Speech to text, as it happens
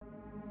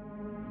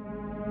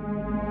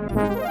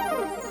Everybody,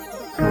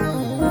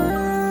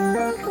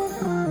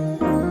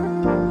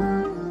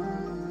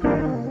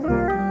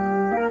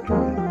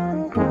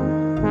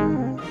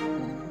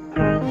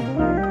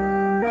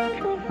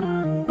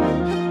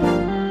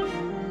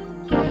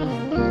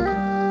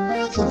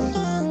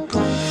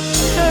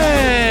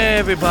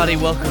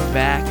 welcome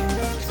back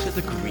to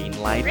the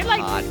Greenlight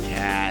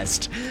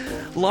Podcast.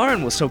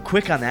 Lauren was so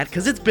quick on that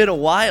because it's been a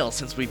while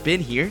since we've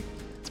been here.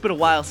 It's been a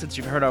while since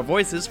you've heard our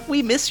voices.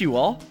 We miss you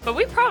all. But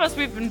we promise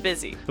we've been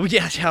busy.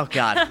 Yeah, oh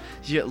God.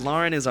 Yeah,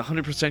 Lauren is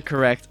 100%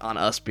 correct on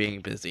us being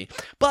busy.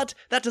 But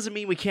that doesn't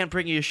mean we can't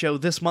bring you a show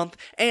this month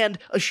and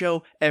a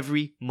show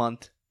every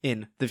month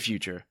in the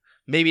future.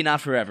 Maybe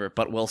not forever,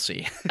 but we'll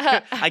see.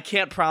 I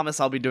can't promise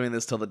I'll be doing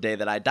this till the day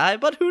that I die,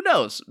 but who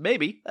knows?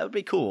 Maybe. That would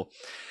be cool.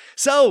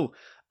 So,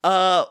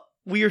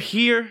 we are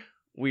here.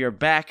 We are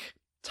back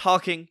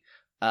talking.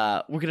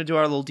 We're going to do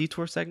our little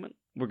detour segment.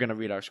 We're going to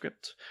read our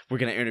script. We're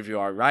going to interview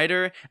our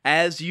writer,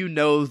 as you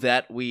know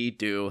that we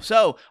do.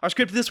 So, our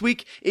script this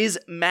week is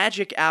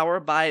Magic Hour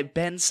by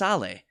Ben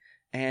Saleh.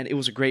 And it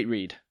was a great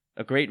read.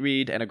 A great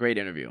read and a great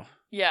interview.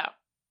 Yeah.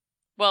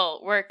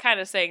 Well, we're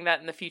kind of saying that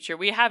in the future.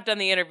 We have done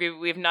the interview,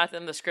 but we've not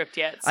done the script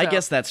yet. So. I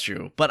guess that's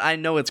true, but I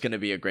know it's going to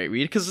be a great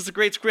read because it's a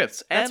great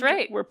script. And that's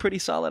right. We're pretty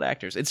solid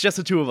actors. It's just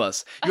the two of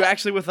us. You're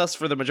actually with us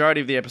for the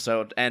majority of the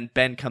episode, and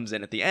Ben comes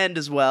in at the end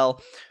as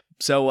well.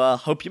 So,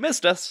 hope you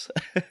missed us.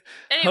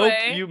 Anyway,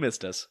 hope you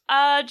missed us.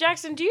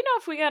 Jackson, do you know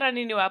if we got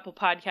any new Apple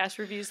Podcast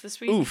reviews this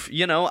week? Oof,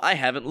 I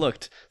haven't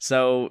looked.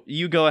 So,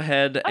 you go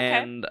ahead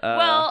and...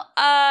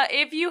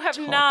 if you have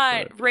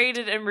not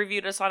rated and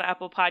reviewed us on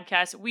Apple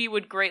Podcasts, we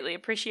would greatly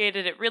appreciate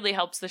it. It really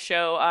helps the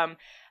show.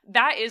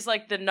 That is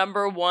like the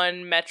number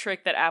one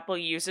metric that Apple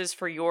uses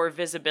for your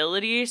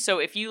visibility. So,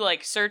 if you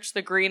search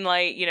the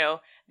Greenlight,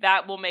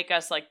 that will make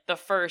us the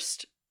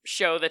first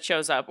show that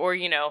shows up. Or,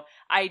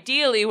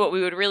 ideally what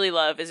we would really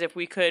love is if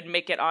we could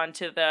make it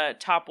onto the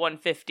top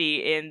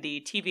 150 in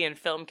the TV and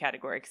film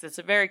category, because it's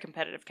a very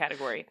competitive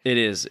category. It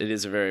is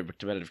a very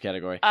competitive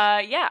category.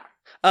 Yeah.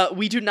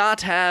 We do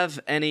not have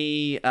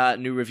any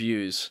new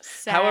reviews.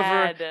 Sad.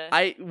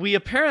 However, we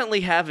apparently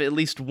have at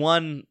least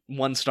one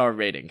star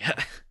rating.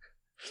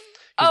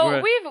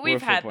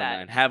 We've had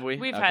that. Have we?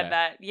 We've had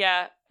that.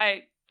 Yeah.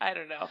 I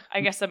don't know. I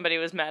guess somebody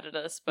was mad at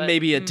us, but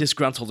maybe a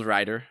disgruntled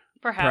writer.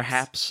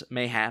 Perhaps.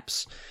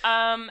 Mayhaps.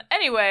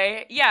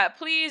 Anyway, yeah,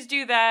 please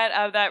do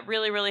that. That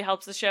really, really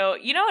helps the show.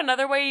 You know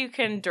another way you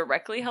can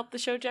directly help the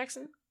show,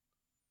 Jackson?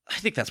 I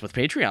think that's with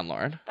Patreon,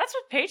 Lauren. That's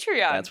with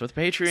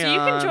Patreon. So you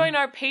can join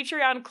our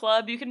Patreon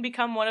club. You can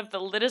become one of the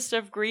littest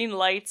of green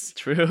lights.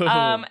 True.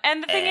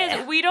 And the thing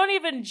is, we don't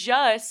even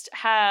just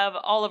have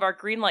all of our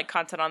Greenlight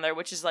content on there,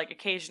 which is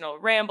occasional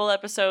ramble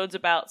episodes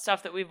about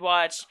stuff that we've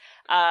watched,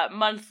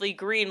 monthly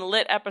green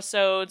lit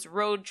episodes,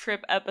 road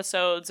trip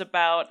episodes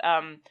about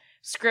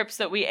scripts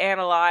that we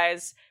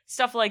analyze,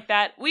 stuff like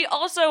that. We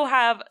also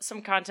have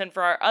some content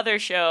for our other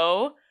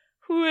show,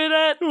 Who It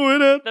At?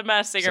 The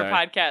Masked Singer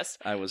podcast.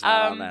 I was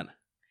not on that.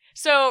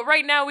 So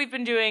right now we've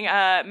been doing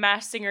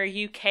Masked Singer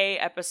UK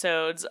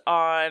episodes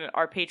on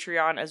our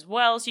Patreon as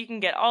well, so you can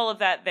get all of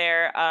that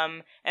there.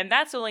 And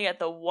that's only at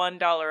the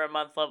 $1 a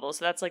month level,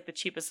 so that's the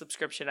cheapest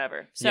subscription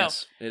ever. So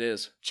yes, it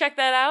is. Check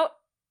that out.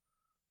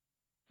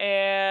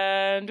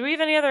 And do we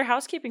have any other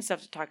housekeeping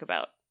stuff to talk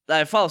about?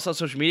 Follow us on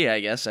social media,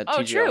 I guess, at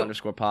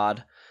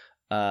TGL_pod.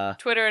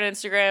 Twitter and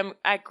Instagram,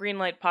 at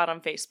GreenlightPod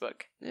on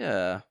Facebook.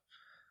 Yeah.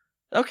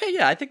 Okay,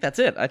 yeah, I think that's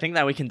it. I think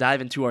that we can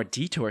dive into our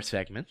detour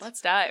segment.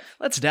 Let's dive.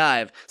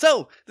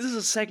 So, this is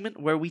a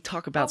segment where we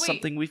talk about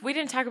something we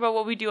didn't talk about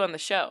what we do on the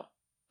show.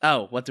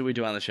 Oh, what do we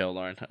do on the show,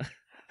 Lauren?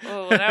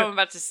 Oh, now I'm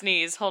about to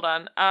sneeze. Hold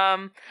on.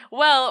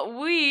 Well,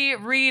 we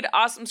read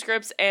awesome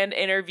scripts and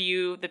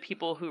interview the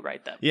people who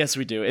write them. Yes,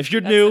 we do. If you're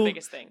that's new, the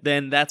biggest thing.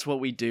 Then that's what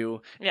we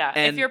do. Yeah,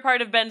 and if you're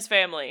part of Ben's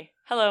family.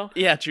 Hello.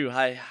 Yeah, true.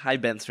 Hi,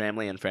 Ben's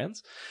family and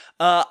friends.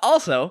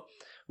 Also,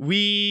 what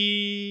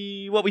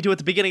we do at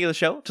the beginning of the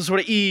show, to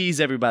sort of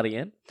ease everybody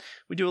in,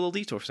 we do a little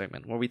detour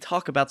segment where we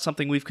talk about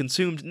something we've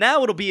consumed.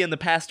 Now it'll be in the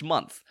past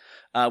month,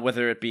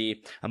 whether it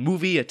be a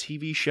movie, a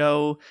TV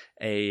show,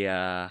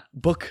 a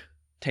book,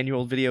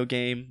 10-year-old video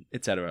game,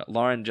 etc.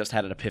 Lauren just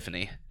had an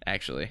epiphany,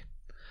 actually.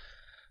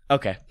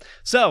 Okay,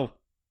 so,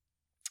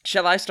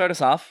 shall I start us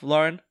off,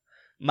 Lauren?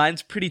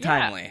 Mine's pretty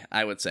timely,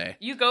 I would say.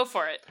 You go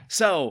for it.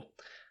 So,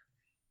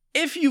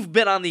 if you've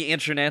been on the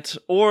internet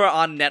or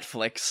on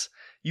Netflix,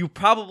 you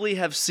probably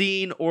have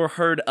seen or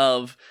heard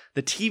of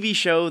the TV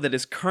show that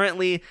is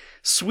currently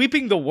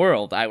sweeping the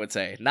world, I would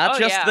say. Not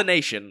just the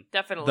nation.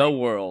 Definitely. The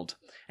world.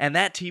 And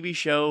that TV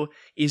show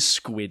is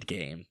Squid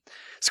Game.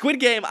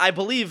 Squid Game, I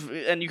believe,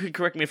 and you could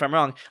correct me if I'm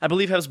wrong, I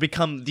believe has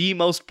become the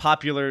most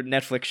popular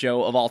Netflix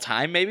show of all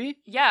time, maybe?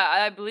 Yeah,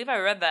 I believe I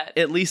read that.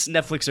 At least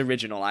Netflix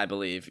original, I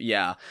believe,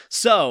 yeah.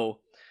 So,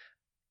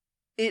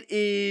 it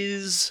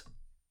is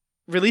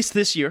released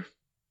this year.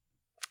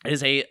 It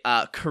is a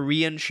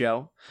Korean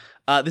show.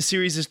 The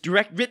series is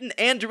written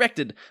and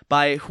directed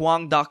by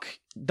Hwang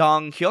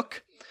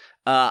Dong-hyuk.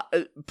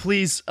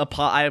 Please,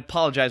 I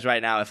apologize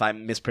right now if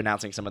I'm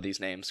mispronouncing some of these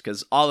names,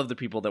 because all of the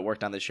people that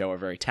worked on this show are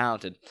very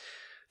talented.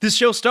 This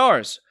show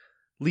stars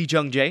Lee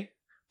Jung-jae,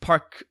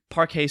 Park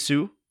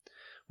Hae-soo,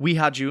 Lee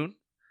Ha-jun,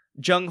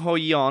 Jung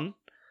Ho-yeon,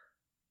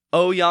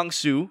 Oh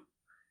Young-soo,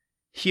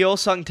 Hyo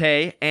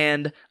Sung-tae,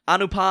 and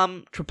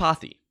Anupam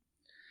Tripathi.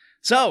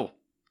 So,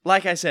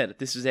 like I said,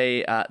 this is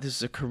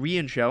a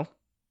Korean show.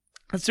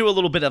 Let's do a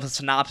little bit of a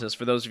synopsis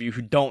for those of you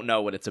who don't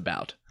know what it's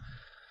about.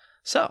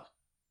 So,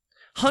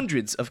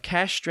 hundreds of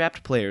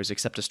cash-strapped players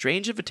accept a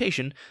strange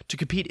invitation to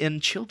compete in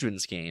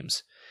children's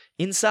games.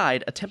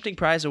 Inside, a tempting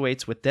prize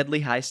awaits with deadly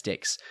high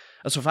stakes,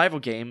 a survival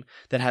game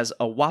that has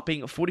a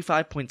whopping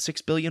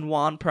 45.6 billion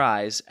won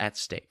prize at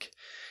stake.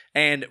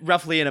 And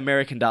roughly in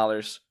American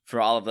dollars, for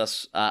all of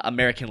us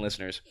American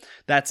listeners,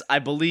 that's, I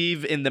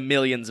believe, in the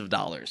millions of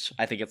dollars.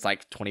 I think it's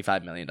like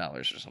 $25 million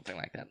or something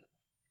like that.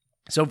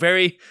 So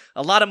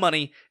a lot of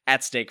money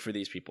at stake for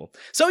these people.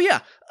 So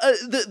yeah,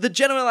 the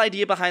general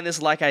idea behind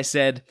this, like I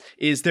said,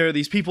 is there are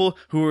these people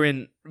who are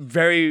in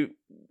very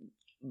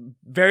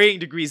varying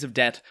degrees of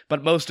debt,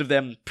 but most of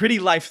them pretty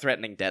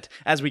life-threatening debt,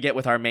 as we get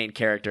with our main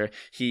character.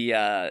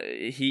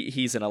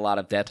 He's in a lot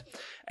of debt,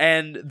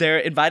 and they're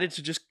invited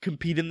to just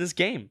compete in this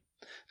game.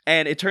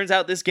 And it turns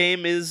out this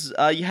game is,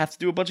 you have to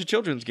do a bunch of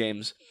children's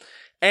games.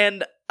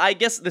 And I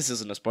guess this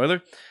isn't a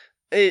spoiler.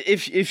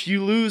 If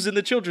you lose in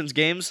the children's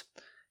games,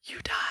 you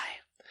die.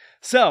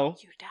 So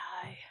you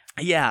die.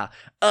 Yeah.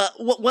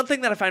 One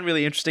thing that I find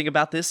really interesting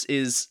about this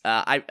is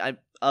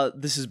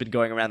this has been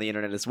going around the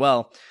internet as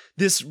well.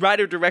 This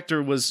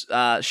writer-director was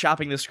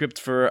shopping the script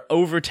for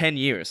over 10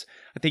 years.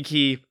 I think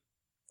he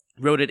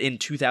wrote it in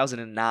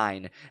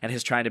 2009 and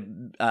has tried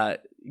to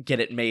get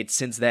it made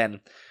since then.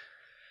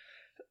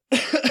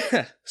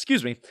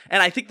 Excuse me.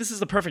 And I think this is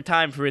the perfect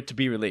time for it to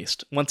be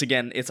released. Once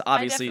again, it's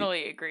obviously I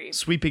definitely agree.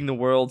 Sweeping the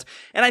world.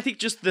 And I think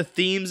just the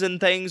themes and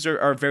things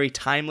are very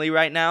timely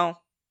right now.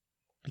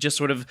 Just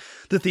sort of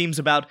the themes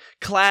about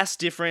class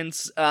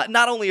difference,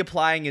 not only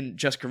applying in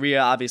just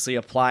Korea, obviously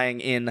applying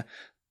in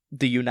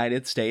the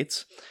United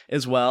States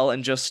as well,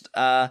 and just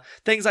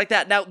things like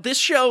that. Now, this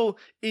show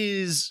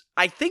is,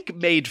 I think,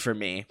 made for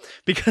me,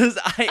 because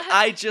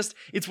I just,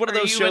 it's one of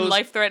those shows... Are you in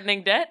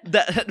life-threatening debt?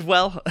 That,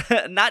 well,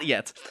 not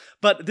yet.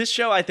 But this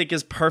show, I think,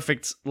 is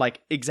perfect,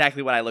 like,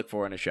 exactly what I look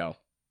for in a show.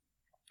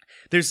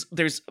 There's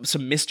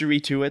some mystery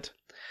to it.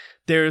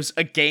 There's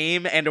a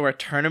game and or a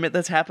tournament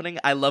that's happening.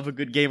 I love a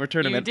good game or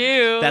tournament. You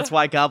do. That's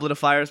why Goblet of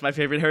Fire is my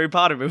favorite Harry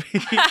Potter movie.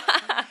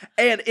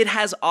 And it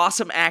has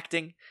awesome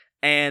acting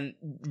and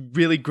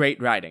really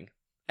great writing.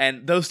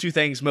 And those two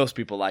things most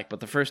people like,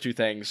 but the first two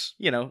things,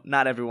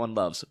 not everyone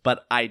loves,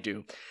 but I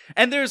do.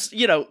 And there's,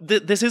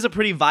 this is a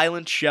pretty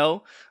violent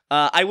show.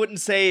 I wouldn't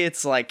say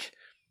it's like...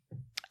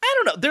 I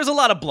don't know. There's a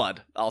lot of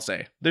blood, I'll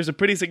say. There's a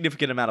pretty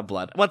significant amount of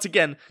blood. Once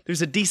again,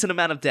 there's a decent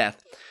amount of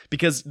death,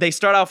 because they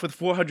start off with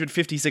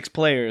 456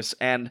 players,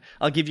 and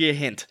I'll give you a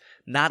hint.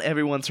 Not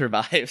everyone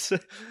survives.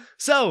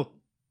 So,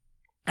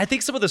 I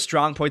think some of the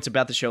strong points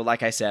about the show,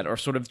 like I said, are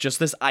sort of just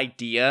this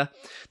idea,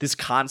 this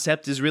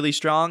concept is really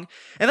strong.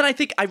 And then I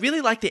think I really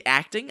like the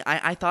acting.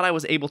 I thought I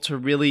was able to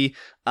really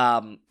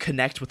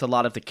connect with a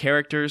lot of the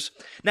characters.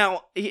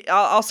 Now,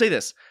 I'll say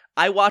this.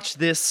 I watched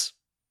this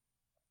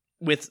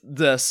with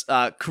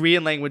the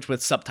Korean language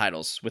with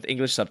subtitles, with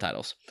English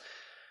subtitles.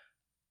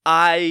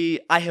 I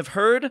have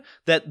heard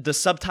that the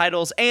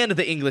subtitles and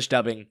the English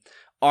dubbing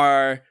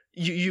are...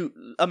 You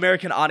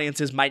American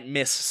audiences might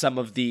miss some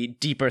of the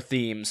deeper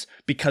themes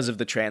because of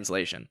the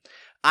translation.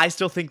 I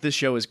still think this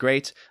show is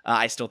great.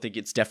 I still think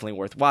it's definitely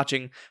worth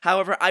watching.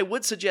 However, I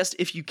would suggest,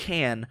 if you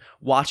can,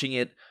 watching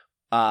it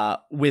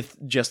with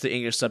just the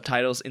English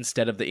subtitles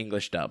instead of the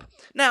English dub.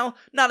 Now,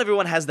 not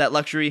everyone has that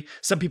luxury.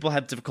 Some people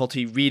have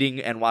difficulty reading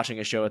and watching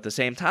a show at the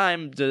same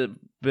time,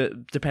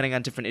 depending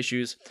on different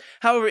issues.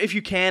 However, if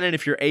you can and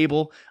if you're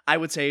able, I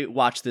would say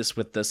watch this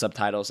with the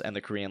subtitles and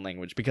the Korean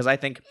language, because I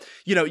think,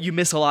 you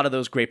miss a lot of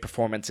those great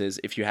performances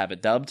if you have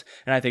it dubbed,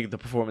 and I think the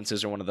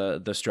performances are one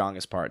of the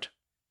strongest part.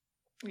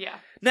 Yeah.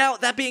 Now,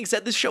 that being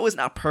said, this show is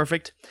not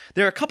perfect.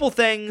 There are a couple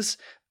things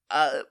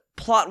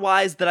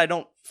plot-wise that I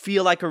don't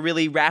feel like are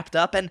really wrapped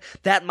up, and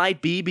that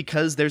might be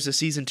because there's a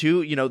season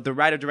 2. The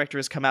writer-director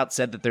has come out,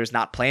 said that there's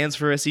not plans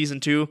for a season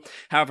 2.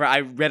 However, I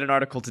read an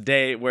article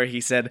today where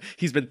he said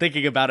he's been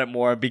thinking about it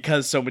more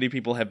because so many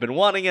people have been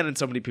wanting it and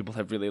so many people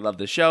have really loved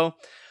the show.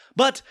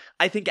 But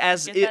I think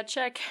that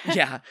check.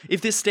 Yeah,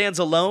 if this stands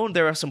alone,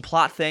 there are some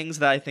plot things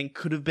that I think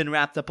could have been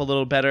wrapped up a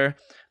little better.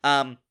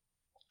 Some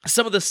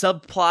of the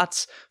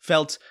subplots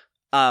felt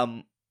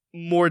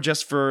more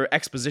just for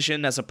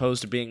exposition as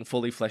opposed to being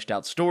fully fleshed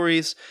out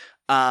stories.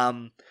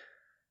 But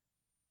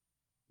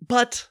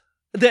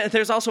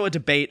there's also a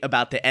debate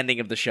about the ending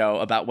of the show,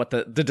 about what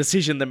the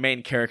decision the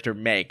main character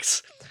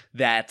makes,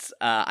 that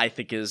I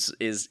think is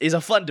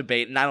a fun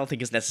debate, and I don't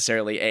think is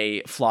necessarily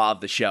a flaw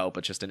of the show,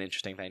 but just an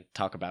interesting thing to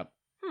talk about.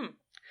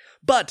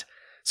 But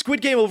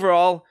Squid Game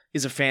overall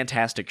is a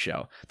fantastic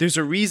show. There's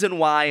a reason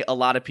why a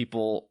lot of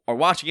people are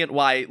watching it,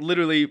 why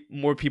literally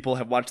more people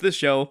have watched this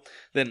show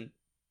than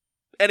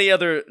any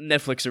other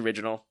Netflix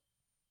original.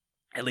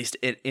 at least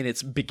in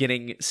its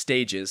beginning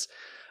stages,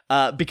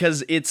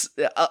 because it's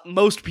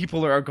most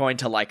people are going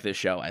to like this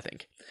show, I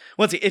think.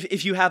 Once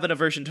if you have an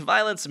aversion to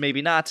violence,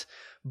 maybe not,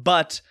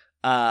 but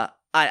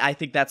I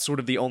think that's sort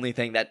of the only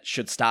thing that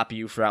should stop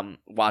you from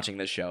watching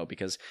this show,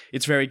 because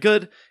it's very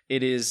good.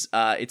 It's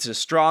a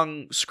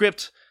strong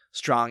script,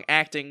 strong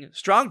acting,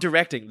 strong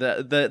directing.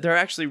 There are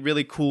actually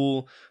really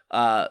cool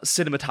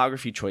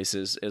cinematography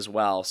choices as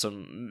well.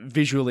 So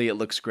visually it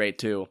looks great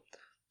too.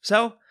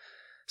 So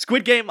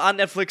Squid Game on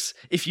Netflix.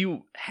 If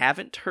you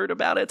haven't heard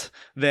about it,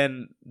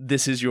 then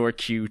this is your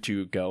cue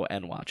to go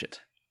and watch it.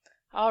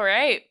 All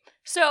right.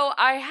 So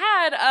I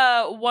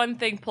had one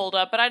thing pulled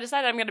up, but I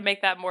decided I'm going to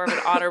make that more of an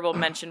honorable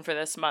mention for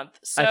this month.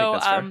 So I think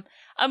that's fair.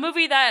 A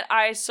movie that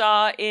I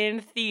saw in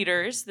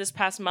theaters this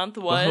past month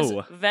was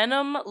Whoa.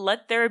 Venom: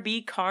 Let There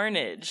Be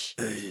Carnage.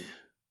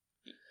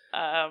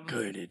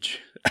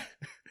 Carnage.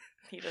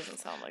 He doesn't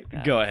sound like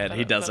that. Go ahead.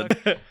 He doesn't.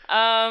 Okay.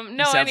 No, He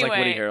sounds anyway. like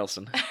Woody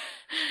Harrelson.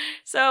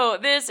 So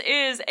this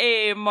is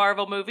a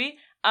Marvel movie.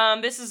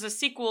 This is a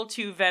sequel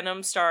to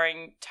Venom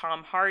starring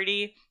Tom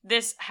Hardy.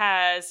 This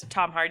has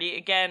Tom Hardy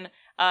again,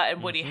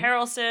 and Woody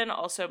Harrelson,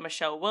 also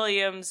Michelle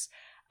Williams.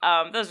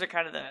 Those are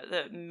kind of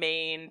the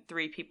main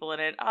three people in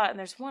it. And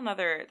there's one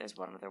other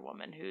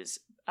woman who's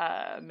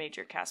a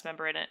major cast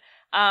member in it.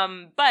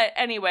 But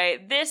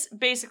anyway, this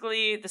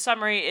basically, the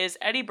summary is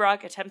Eddie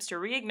Brock attempts to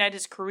reignite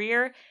his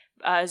career,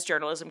 his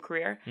journalism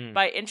career,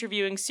 by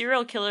interviewing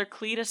serial killer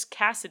Cletus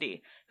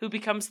Cassidy, who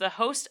becomes the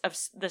host of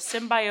the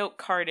symbiote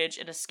Carnage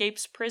and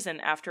escapes prison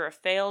after a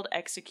failed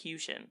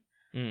execution.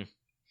 Okay.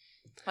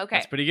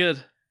 That's pretty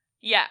good.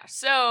 Yeah,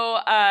 so,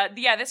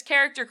 this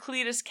character,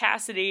 Cletus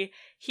Cassidy,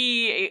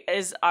 he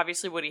is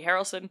obviously Woody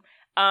Harrelson.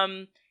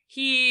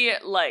 He,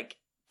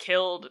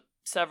 killed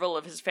several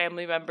of his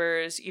family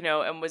members,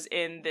 and was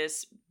in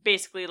this,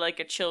 basically like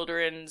a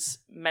children's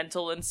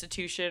mental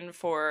institution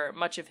for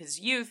much of his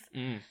youth,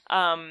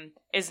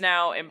 is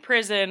now in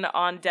prison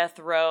on death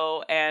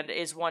row, and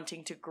is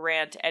wanting to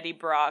grant Eddie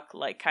Brock,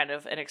 kind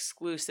of an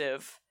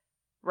exclusive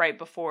right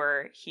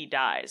before he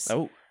dies.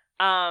 Oh.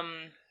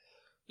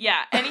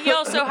 Yeah, and he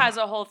also has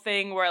a whole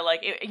thing where,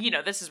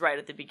 this is right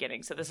at the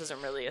beginning, so this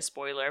isn't really a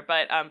spoiler,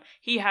 but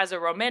he has a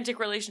romantic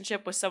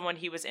relationship with someone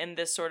he was in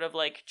this sort of,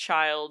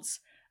 child's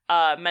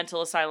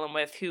mental asylum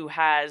with, who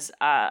has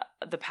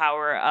the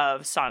power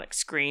of sonic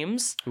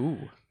screams.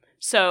 Ooh.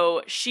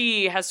 So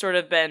she has sort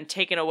of been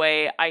taken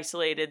away,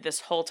 isolated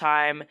this whole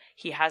time.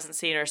 He hasn't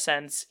seen her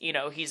since,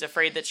 he's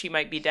afraid that she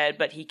might be dead,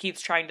 but he keeps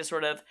trying to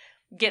sort of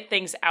get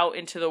things out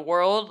into the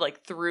world,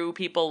 through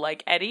people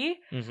like Eddie,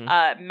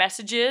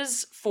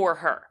 messages for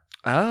her.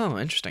 Oh,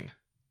 interesting.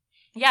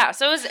 Yeah,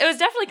 so it was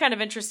definitely kind of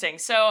interesting.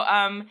 So,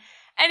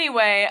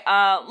 anyway,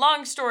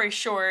 long story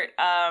short,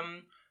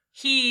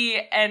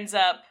 he has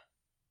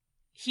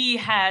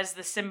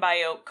the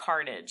symbiote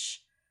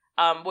Carnage,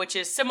 which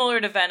is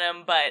similar to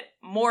Venom, but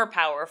more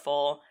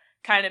powerful,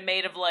 kind of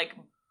made of,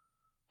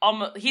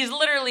 almost, he's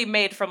literally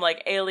made from,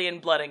 alien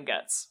blood and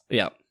guts.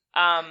 Yeah.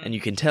 And you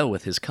can tell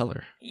with his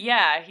color.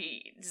 Yeah,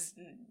 he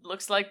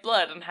looks like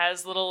blood and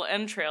has little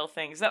entrail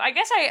things. That I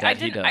guess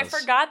I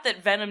forgot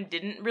that Venom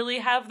didn't really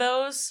have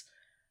those.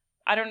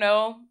 I don't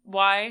know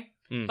why.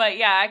 But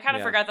yeah, I kind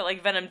of forgot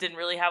that Venom didn't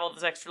really have all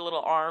those extra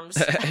little arms.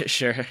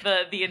 Sure.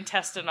 The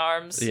intestine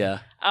arms. Yeah.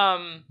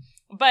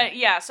 But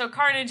yeah, so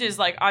Carnage is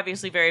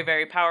obviously very,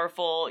 very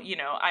powerful.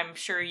 I'm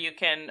sure you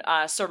can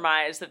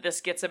surmise that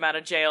this gets him out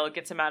of jail,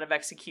 gets him out of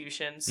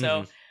execution.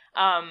 So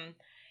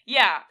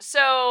yeah,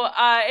 so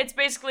it's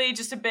basically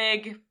just a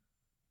big,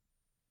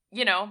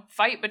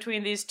 fight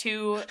between these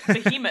two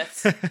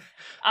behemoths.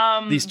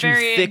 These two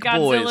very thick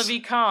Godzilla boys. v.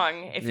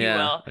 Kong, if you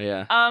will.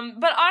 Yeah.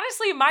 But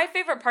honestly, my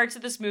favorite parts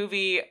of this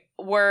movie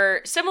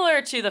were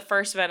similar to the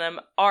first Venom,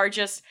 are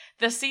just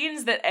the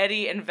scenes that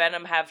Eddie and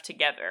Venom have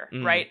together,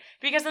 right?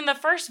 Because in the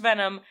first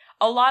Venom,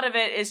 a lot of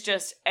it is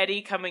just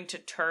Eddie coming to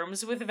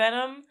terms with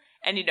Venom,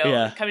 and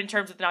coming to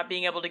terms with not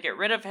being able to get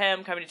rid of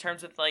him, coming to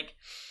terms with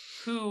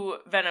who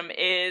Venom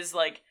is,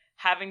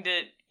 having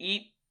to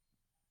eat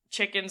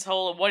chickens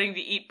whole and wanting to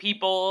eat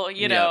people,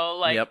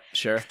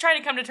 sure. Trying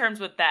to come to terms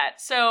with that.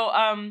 So,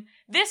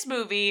 this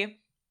movie,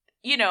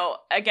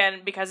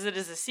 again, because it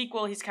is a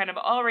sequel, he's kind of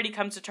already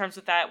come to terms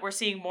with that. We're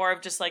seeing more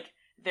of just,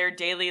 their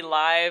daily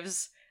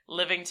lives,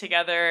 living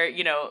together,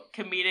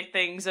 comedic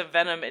things of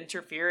Venom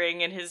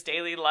interfering in his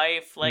daily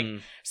life.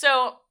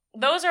 So,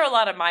 those are a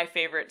lot of my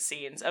favorite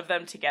scenes of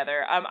them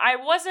together. I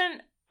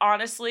wasn't,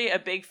 honestly, a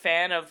big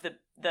fan of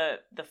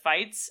the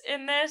fights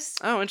in this.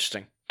 Oh,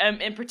 interesting.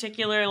 In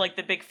particular,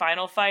 the big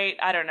final fight.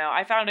 I don't know.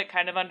 I found it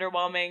kind of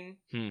underwhelming.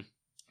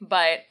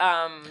 But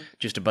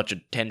just a bunch of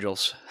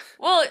tendrils.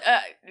 Well,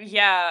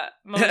 yeah,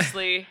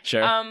 mostly.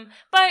 Sure.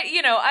 But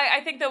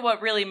I think that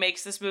what really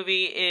makes this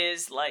movie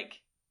is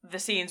the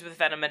scenes with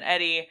Venom and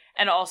Eddie,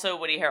 and also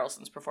Woody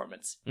Harrelson's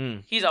performance.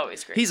 He's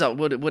always great.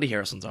 Woody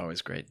Harrelson's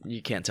always great.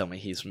 You can't tell me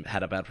he's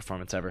had a bad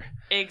performance ever.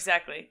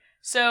 Exactly.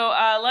 So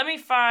let me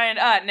find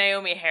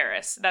Naomi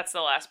Harris. That's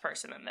the last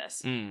person in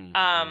this.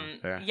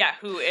 Fair. Yeah,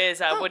 who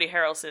is Woody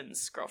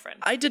Harrelson's girlfriend.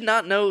 I did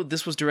not know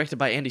this was directed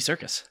by Andy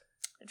Serkis.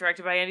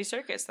 directed by Andy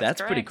Serkis.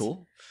 That's pretty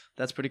cool.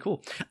 That's pretty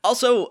cool.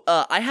 Also,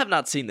 I have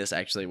not seen this,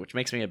 actually, which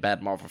makes me a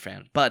bad Marvel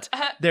fan. But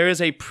there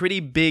is a pretty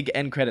big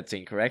end credit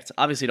scene, correct?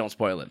 Obviously, don't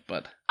spoil it,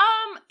 but...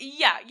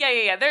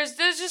 Yeah. There's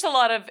just a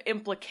lot of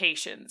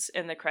implications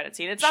in the credit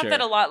scene. It's not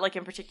that a lot, like,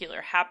 in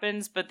particular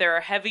happens, but there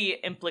are heavy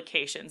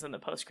implications in the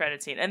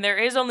post-credit scene. And there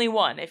is only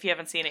one, if you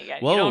haven't seen it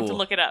yet. Whoa. You don't have to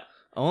look it up.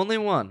 Only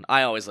one.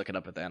 I always look it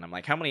up at the end. I'm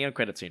like, how many end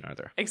credit scenes are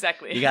there?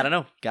 Exactly. You gotta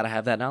know. Gotta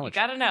have that knowledge.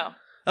 You gotta know.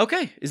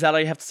 Okay. Is that all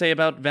you have to say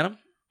about Venom?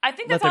 I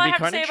think that's all I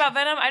have to say about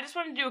Venom. I just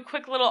want to do a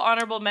quick little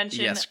honorable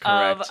mention of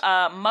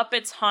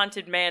Muppets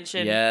Haunted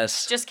Mansion.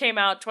 Yes. Just came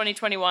out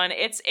 2021.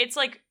 It's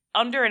like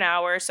under an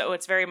hour, so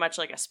it's very much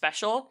like a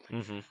special.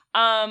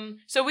 Mm-hmm.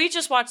 So we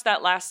just watched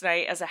that last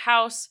night as a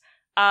house.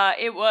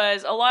 It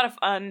was a lot of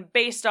fun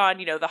based on,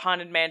 the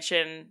Haunted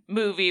Mansion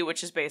movie,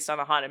 which is based on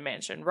a Haunted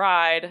Mansion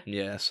ride.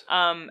 Yes.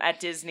 At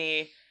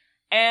Disney.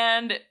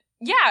 And...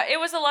 yeah, it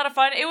was a lot of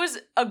fun. It was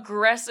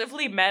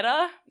aggressively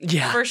meta,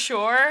 for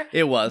sure.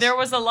 It was. There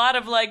was a lot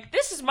of like,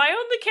 this is my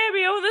only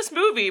cameo in this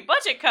movie,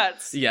 budget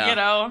cuts, Yeah.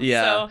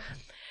 So,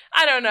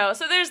 I don't know.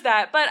 So there's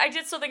that, but I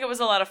did still think it was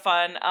a lot of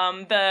fun.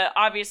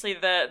 Obviously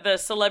the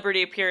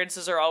celebrity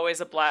appearances are always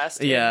a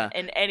blast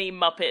in any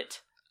Muppet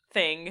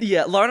thing.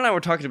 Yeah, Lauren and I were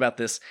talking about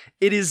this.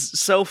 It is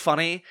so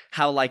funny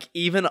how, like,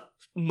 even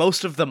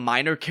most of the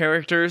minor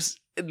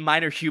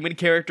human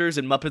characters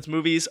in Muppets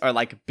movies are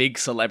like big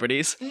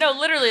celebrities. No,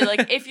 literally,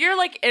 like if you're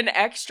like an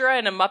extra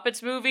in a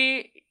Muppets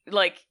movie,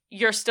 like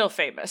you're still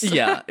famous.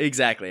 Yeah,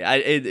 exactly.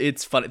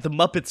 It's funny. The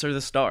Muppets are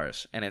the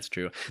stars, and it's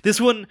true. This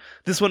one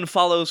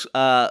follows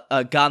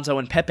Gonzo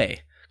and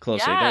Pepe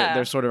closely. Yeah.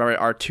 They're sort of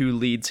our two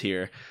leads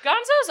here.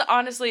 Gonzo's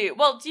honestly,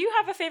 well, do you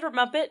have a favorite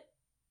Muppet?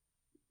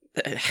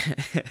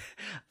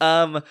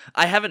 I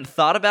haven't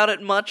thought about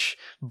it much,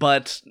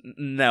 but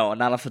no,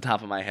 not off the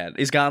top of my head.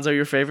 Is Gonzo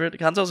your favorite?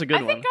 Gonzo's a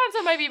good one. I think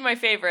Gonzo might be my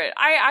favorite.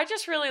 I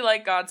just really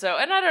like Gonzo,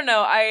 and I don't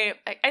know. I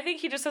think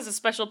he just has a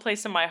special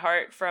place in my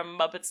heart from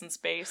Muppets in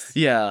Space.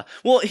 Yeah.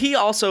 Well, he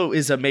also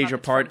is a major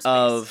part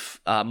of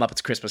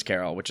Muppets Christmas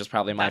Carol, which is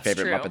probably my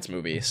favorite Muppets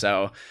movie.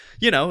 So,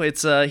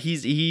 it's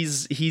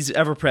he's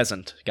ever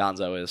present.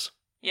 Gonzo is.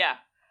 Yeah.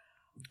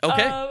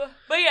 Okay.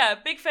 But yeah,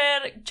 big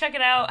fan. Check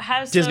it out.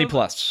 Has Disney some,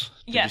 Plus.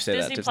 Yes,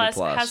 Disney Plus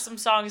has some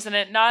songs in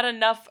it. Not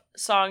enough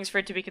songs for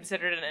it to be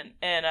considered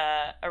an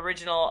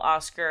original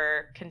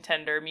Oscar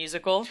contender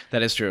musical.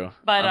 That is true.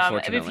 But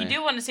if you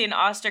do want to see an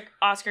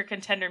Oscar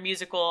contender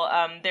musical,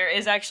 there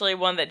is actually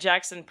one that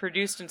Jackson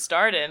produced and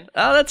starred in.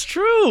 Oh, that's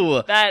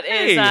true. That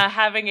is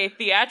having a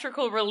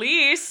theatrical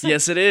release.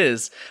 Yes, it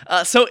is.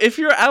 So if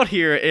you're out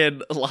here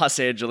in Los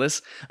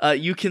Angeles,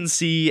 you can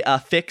see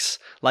Fix.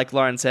 Like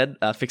Lauren said,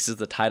 Fix is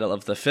the title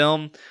of the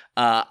film.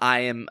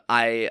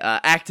 I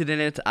acted in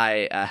it.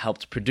 I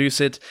helped produce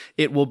it.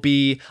 It will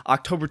be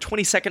October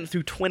 22nd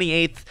through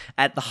 28th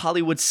at the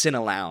Hollywood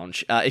Cine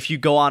Lounge. If you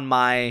go on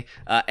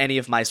any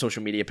of my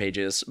social media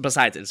pages,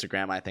 besides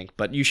Instagram, I think,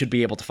 but you should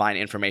be able to find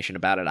information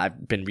about it.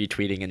 I've been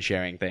retweeting and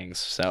sharing things.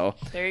 So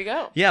there you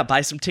go. Yeah,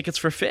 buy some tickets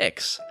for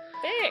Fix.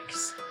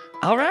 Fix.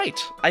 All right.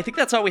 I think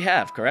that's all we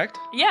have, correct?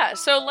 Yeah,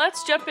 so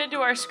let's jump into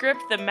our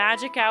script, The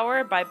Magic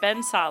Hour by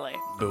Ben Saleh.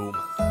 Boom.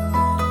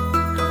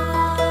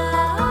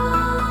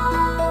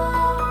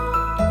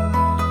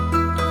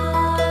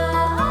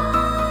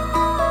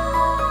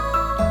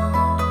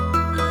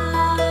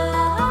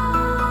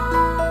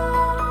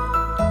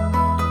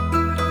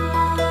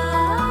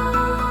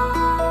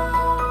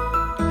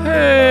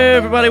 Hey,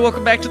 everybody,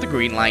 welcome back to The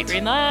Green Light.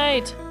 Green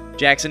Light.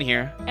 Jackson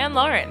here. And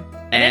Lauren.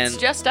 And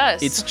it's just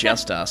us. It's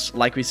just us.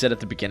 Like we said at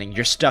the beginning,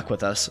 you're stuck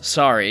with us.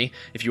 Sorry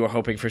if you were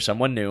hoping for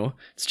someone new.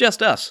 It's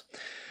just us.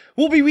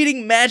 We'll be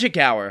reading Magic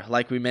Hour,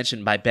 like we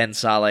mentioned, by Ben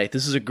Saleh.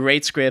 This is a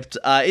great script.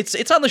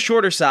 It's on the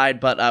shorter side,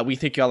 but we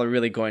think y'all are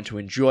really going to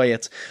enjoy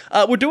it.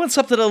 We're doing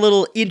something a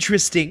little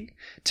interesting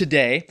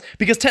today,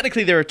 because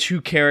technically there are two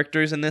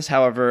characters in this.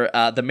 However,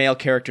 the male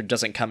character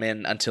doesn't come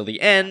in until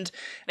the end.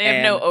 They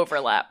have no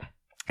overlap.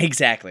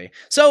 Exactly.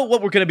 So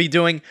what we're going to be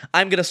doing,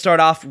 I'm going to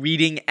start off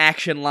reading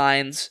action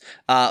lines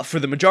for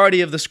the majority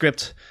of the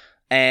script,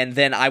 and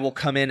then I will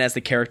come in as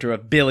the character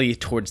of Billy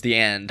towards the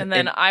end. And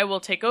then I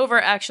will take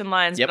over action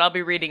lines, but I'll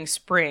be reading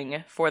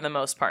Spring for the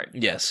most part.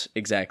 Yes,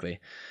 exactly.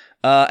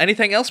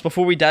 Anything else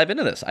before we dive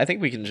into this? I think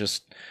we can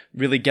just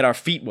really get our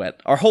feet wet,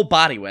 our whole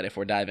body wet if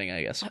we're diving,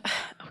 I guess.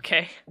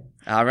 Okay.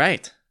 All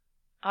right.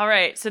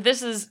 So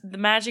this is The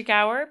Magic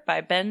Hour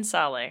by Ben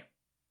Saleh.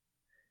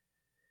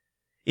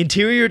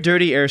 Interior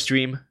dirty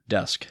Airstream,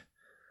 dusk.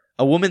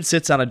 A woman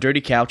sits on a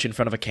dirty couch in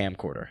front of a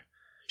camcorder.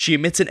 She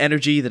emits an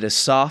energy that is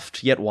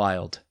soft yet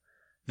wild.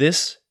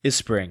 This is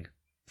Spring,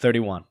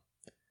 31.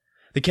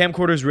 The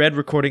camcorder's red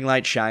recording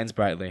light shines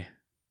brightly.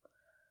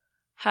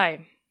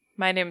 Hi,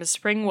 my name is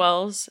Spring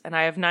Wells, and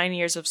I have 9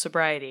 years of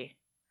sobriety.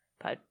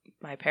 But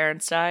my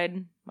parents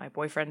died, my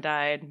boyfriend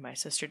died, my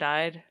sister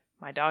died,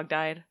 my dog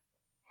died.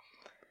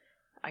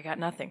 I got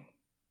nothing.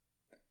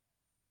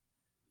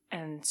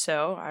 And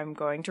so I'm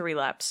going to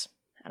relapse,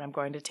 and I'm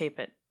going to tape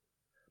it.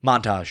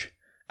 Montage.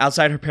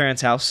 Outside her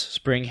parents' house,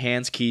 Spring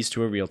hands keys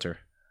to a realtor.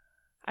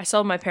 I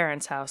sold my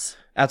parents' house.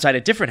 Outside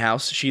a different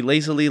house, she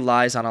lazily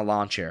lies on a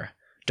lawn chair,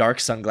 dark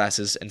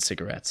sunglasses and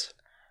cigarettes.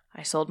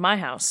 I sold my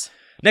house.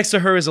 Next to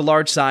her is a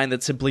large sign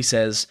that simply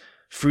says,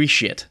 "Free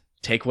shit.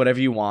 Take whatever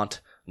you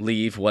want.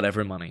 Leave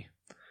whatever money."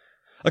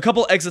 A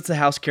couple exits the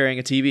house carrying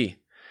a TV.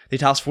 They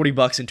toss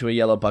 $40 into a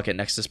yellow bucket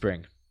next to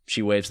Spring.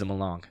 She waves them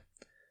along.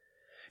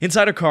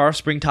 Inside her car,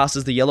 Spring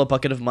tosses the yellow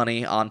bucket of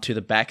money onto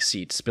the back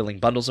seat, spilling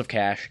bundles of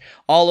cash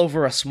all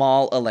over a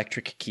small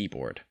electric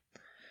keyboard.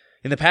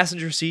 In the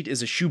passenger seat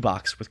is a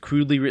shoebox with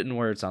crudely written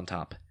words on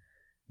top.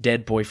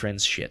 Dead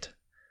boyfriend's shit.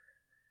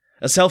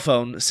 A cell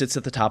phone sits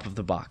at the top of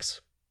the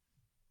box.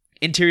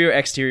 Interior,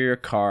 exterior,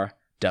 car,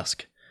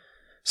 dusk.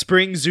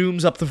 Spring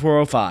zooms up the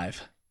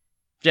 405.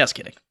 Just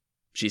kidding.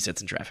 She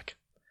sits in traffic.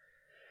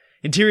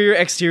 Interior,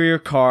 exterior,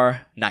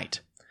 car,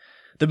 night.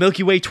 The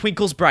Milky Way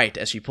twinkles bright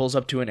as she pulls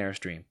up to an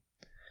Airstream.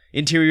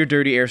 Interior,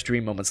 dirty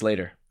Airstream moments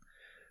later.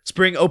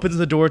 Spring opens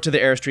the door to the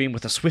Airstream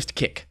with a swift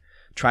kick,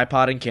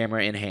 tripod and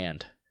camera in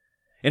hand.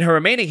 In her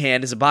remaining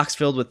hand is a box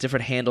filled with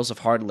different handles of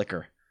hard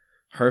liquor,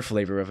 her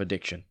flavor of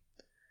addiction.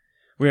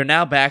 We are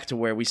now back to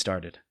where we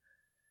started.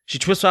 She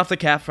twists off the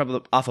cap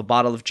off a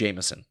bottle of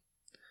Jameson.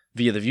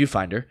 Via the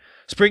viewfinder,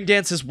 Spring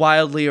dances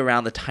wildly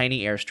around the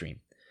tiny Airstream.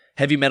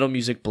 Heavy metal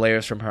music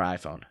blares from her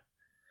iPhone.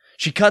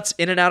 She cuts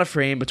in and out of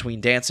frame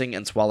between dancing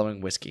and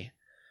swallowing whiskey.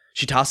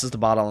 She tosses the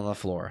bottle on the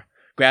floor,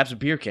 grabs a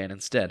beer can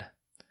instead.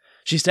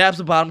 She stabs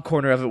the bottom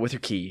corner of it with her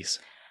keys.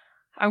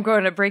 I'm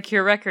going to break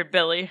your record,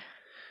 Billy.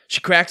 She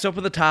cracks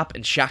open the top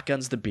and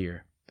shotguns the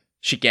beer.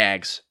 She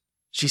gags.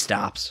 She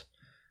stops.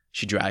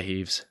 She dry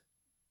heaves.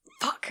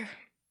 Fuck.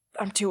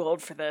 I'm too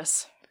old for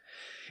this.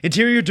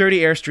 Interior dirty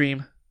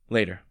Airstream.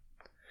 Later.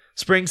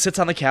 Spring sits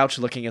on the couch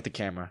looking at the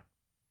camera.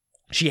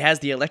 She has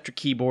the electric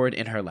keyboard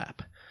in her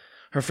lap.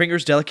 Her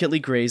fingers delicately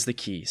graze the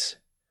keys.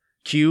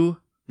 Cue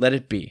Let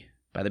It Be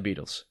by the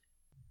Beatles.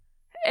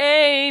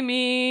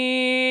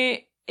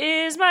 Amy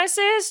is my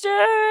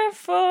sister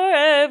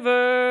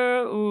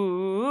forever.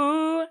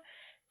 Ooh.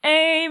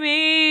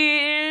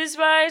 Amy is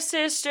my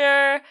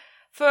sister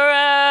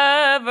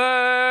forever.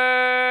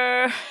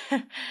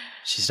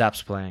 She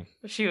stops playing.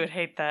 She would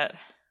hate that.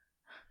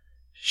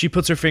 She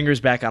puts her fingers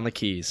back on the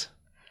keys.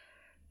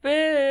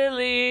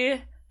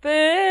 Billy,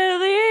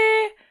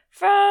 Billy,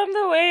 from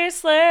the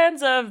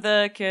wastelands of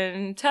the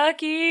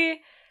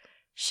Kentucky.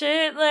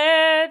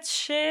 Shitlands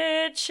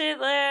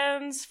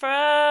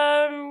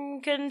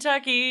from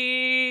Kentucky.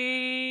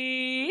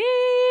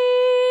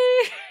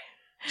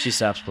 She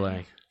stops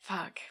playing.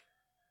 Fuck.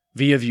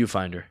 Via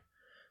viewfinder.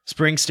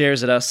 Spring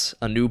stares at us,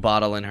 a new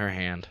bottle in her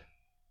hand.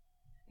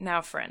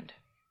 Now, friend.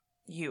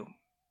 You.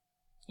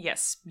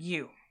 Yes,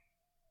 you.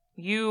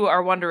 You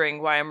are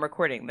wondering why I'm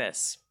recording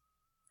this.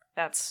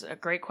 That's a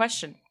great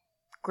question.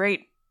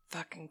 Great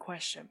fucking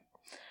question.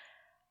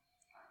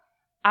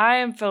 I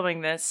am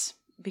filming this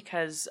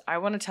because I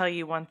want to tell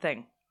you one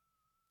thing.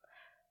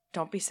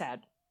 Don't be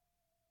sad.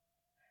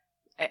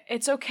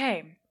 It's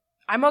okay.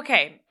 I'm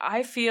okay.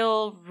 I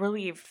feel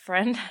relieved,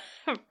 friend.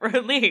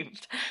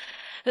 Relieved.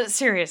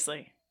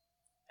 Seriously.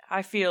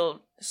 I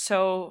feel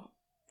so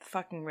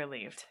fucking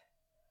relieved.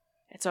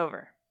 It's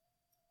over.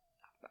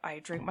 I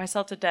drink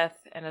myself to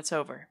death and it's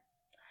over.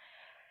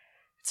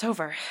 It's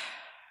over.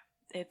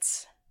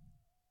 It's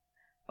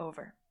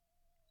over.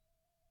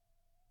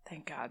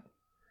 Thank God.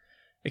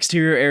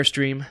 Exterior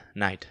Airstream,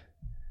 night.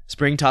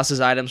 Spring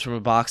tosses items from a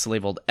box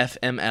labeled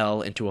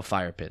FML into a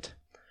fire pit.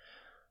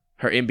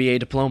 Her MBA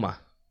diploma,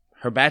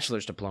 her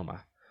bachelor's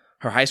diploma,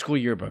 her high school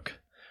yearbook,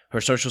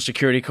 her social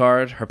security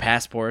card, her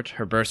passport,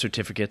 her birth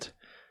certificate.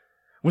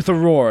 With a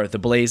roar, the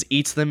blaze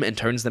eats them and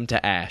turns them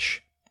to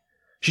ash.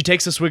 She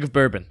takes a swig of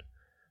bourbon.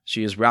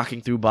 She is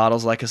rocking through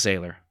bottles like a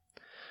sailor.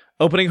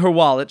 Opening her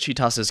wallet, she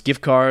tosses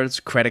gift cards,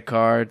 credit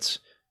cards,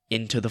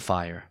 into the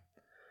fire.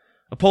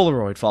 A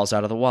Polaroid falls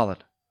out of the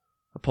wallet.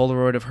 A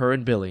Polaroid of her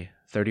and Billy,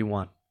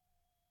 31.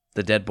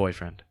 The dead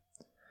boyfriend.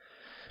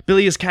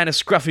 Billy is kind of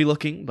scruffy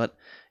looking, but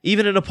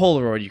even in a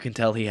Polaroid you can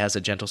tell he has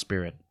a gentle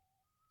spirit.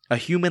 A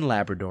human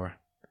Labrador.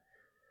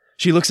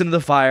 She looks into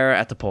the fire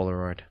at the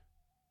Polaroid.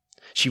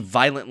 She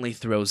violently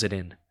throws it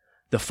in.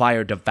 The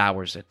fire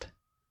devours it.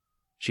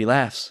 She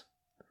laughs.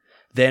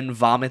 Then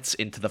vomits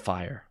into the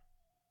fire.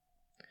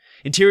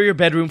 Interior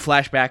bedroom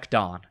flashback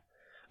dawn.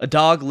 A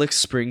dog licks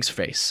Spring's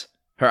face.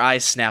 Her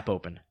eyes snap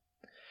open.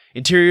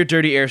 Interior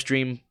dirty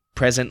Airstream,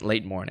 present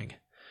late morning.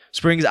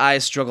 Spring's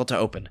eyes struggle to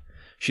open.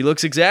 She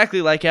looks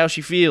exactly like how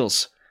she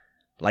feels.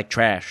 Like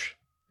trash.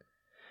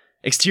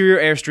 Exterior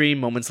Airstream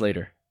moments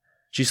later.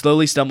 She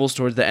slowly stumbles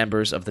towards the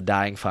embers of the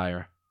dying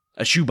fire.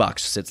 A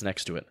shoebox sits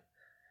next to it.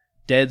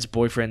 Dead's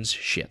boyfriend's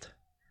shit.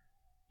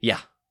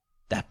 Yeah,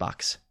 that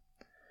box.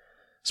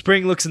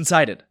 Spring looks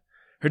inside it.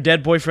 Her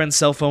dead boyfriend's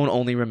cell phone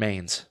only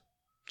remains.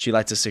 She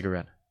lights a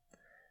cigarette.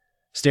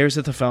 Stares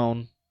at the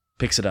phone,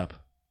 picks it up.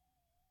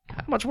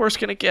 How much worse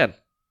can it get?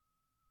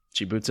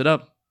 She boots it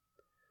up.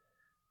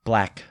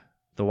 Black,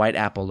 the white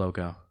Apple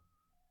logo.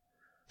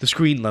 The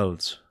screen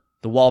loads.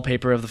 The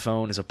wallpaper of the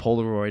phone is a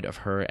Polaroid of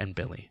her and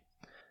Billy.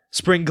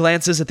 Spring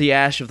glances at the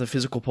ash of the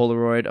physical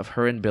Polaroid of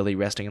her and Billy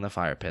resting in the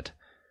fire pit.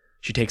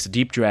 She takes a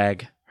deep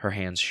drag. Her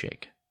hands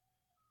shake.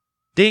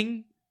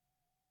 Ding!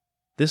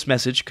 This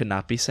message could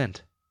not be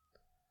sent.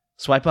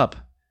 Swipe up.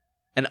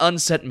 An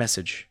unsent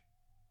message.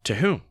 To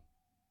whom?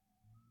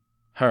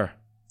 Her.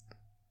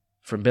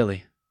 From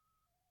Billy.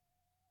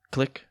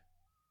 Click.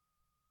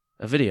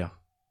 A video.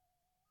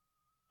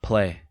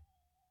 Play.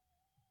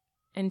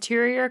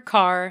 Interior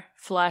car,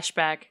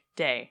 flashback,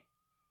 day.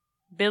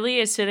 Billy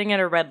is sitting at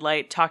a red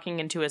light talking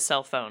into his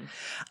cell phone.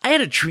 I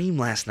had a dream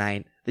last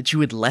night that you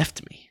had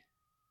left me.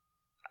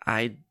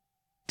 I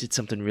did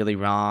something really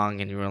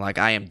wrong, and you were like,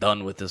 I am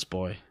done with this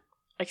boy.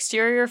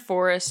 Exterior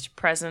forest,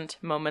 present,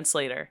 moments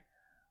later.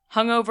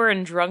 Hungover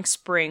and drunk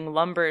Spring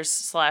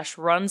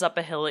lumbers/runs up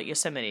a hill at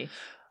Yosemite.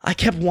 I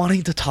kept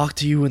wanting to talk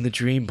to you in the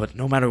dream, but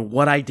no matter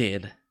what I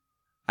did,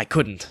 I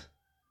couldn't.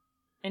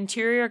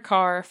 Interior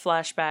car,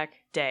 flashback,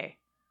 day.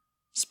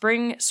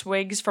 Spring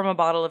swigs from a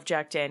bottle of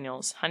Jack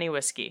Daniels, honey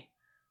whiskey.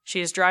 She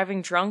is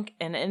driving drunk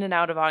and in and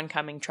out of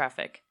oncoming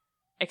traffic.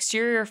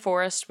 Exterior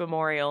forest,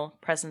 memorial,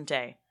 present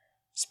day.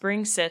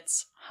 Spring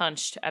sits,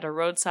 hunched, at a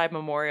roadside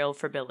memorial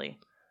for Billy.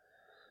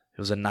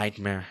 It was a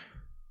nightmare.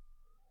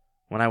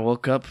 When I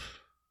woke up,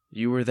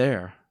 you were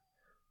there.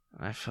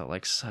 I felt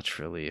like such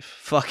relief.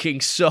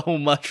 Fucking so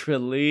much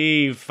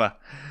relief. I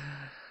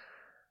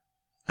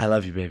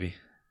love you, baby.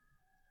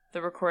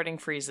 The recording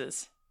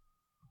freezes.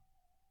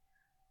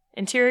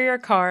 Interior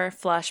car,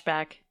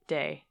 flashback,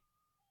 day.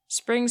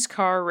 Spring's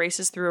car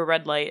races through a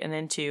red light and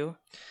into...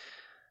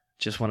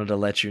 Just wanted to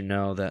let you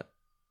know that...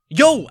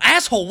 Yo,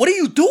 asshole, what are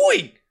you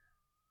doing?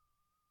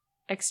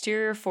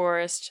 Exterior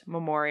forest,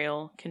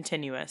 memorial,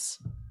 continuous.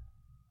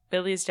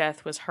 Billy's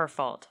death was her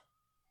fault.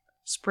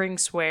 Spring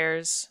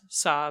swears,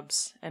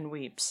 sobs, and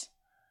weeps.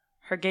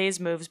 Her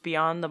gaze moves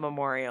beyond the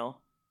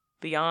memorial,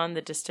 beyond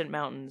the distant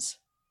mountains,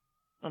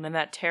 and in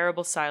that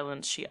terrible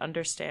silence she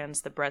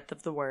understands the breadth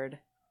of the word.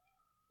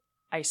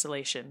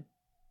 Isolation.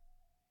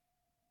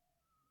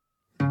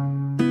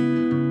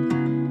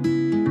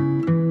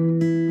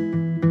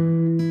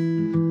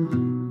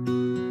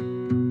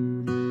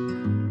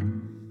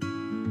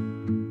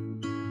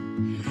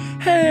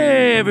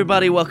 Hey,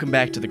 everybody, welcome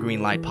back to the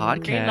Green Light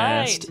Podcast. Green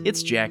Light.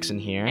 It's Jackson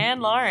here. And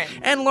Lauren.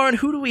 And Lauren,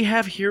 who do we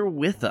have here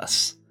with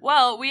us?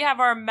 Well, we have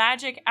our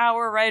Magic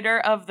Hour writer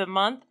of the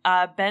month,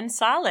 Ben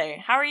Saleh.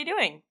 How are you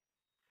doing?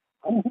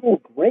 I'm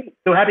doing great.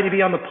 So happy to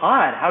be on the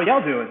pod. How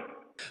y'all doing?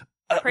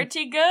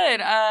 Pretty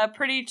good.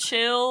 Pretty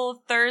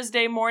chill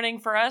Thursday morning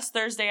for us,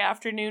 Thursday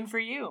afternoon for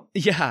you.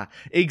 Yeah,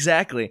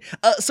 exactly.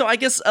 So I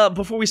guess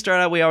before we start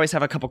out, we always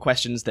have a couple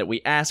questions that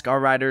we ask our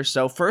writers.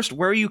 So first,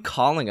 where are you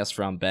calling us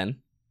from, Ben?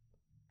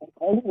 I'm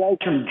calling you guys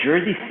from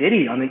Jersey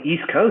City on the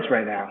East Coast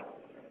right now.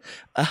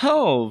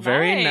 Oh,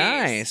 very Nice.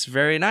 nice.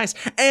 Very nice.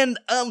 And,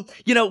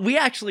 we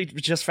actually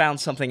just found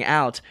something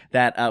out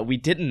that we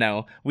didn't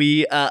know.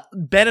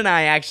 Ben and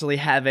I actually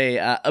have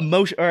a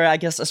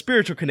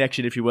spiritual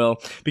connection, if you will,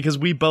 because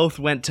we both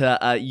went to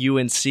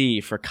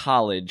UNC for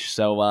college.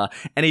 So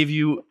any of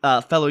you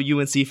fellow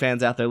UNC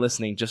fans out there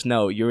listening, just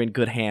know you're in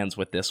good hands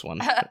with this one.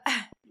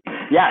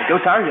 Yeah, go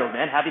Tar Heels,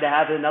 man. Happy to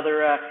have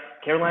another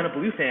Carolina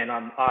Blue fan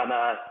on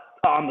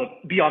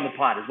the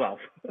pod as well.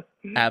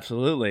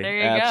 Absolutely. There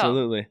you go.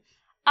 Absolutely.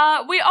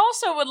 We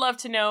also would love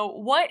to know,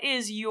 what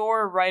is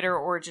your writer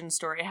origin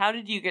story? How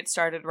did you get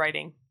started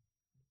writing?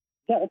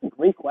 Yeah, that's a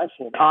great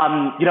question.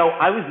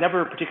 I was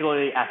never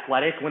particularly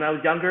athletic when I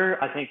was younger.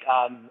 I think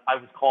I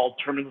was called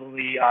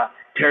terminally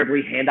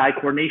terribly hand-eye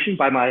coordination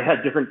by my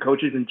different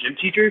coaches and gym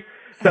teachers.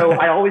 So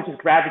I always just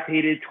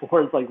gravitated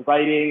towards like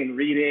writing and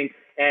reading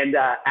and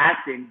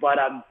acting. But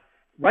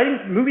writing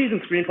movies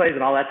and screenplays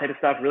and all that type of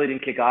stuff really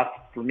didn't kick off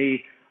for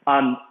me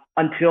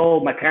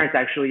until my parents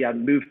actually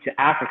moved to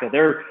Africa.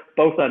 They're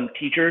both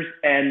teachers,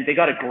 and they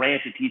got a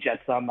grant to teach at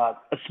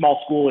a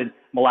small school in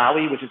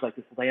Malawi, which is like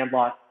this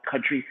landlocked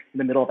country in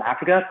the middle of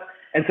Africa.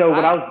 And so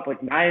when I was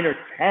like 9 or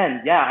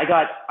 10, I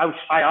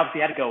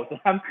obviously had to go with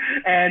them.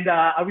 And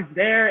I was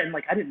there, and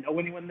like I didn't know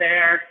anyone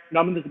there.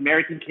 I'm this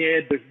American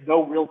kid. There's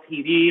no real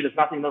TV. There's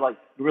nothing to like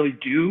really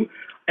do.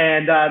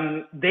 And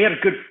they had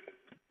a good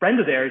friend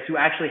of theirs who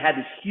actually had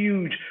this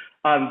huge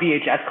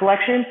VHS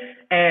collection,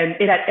 and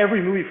it had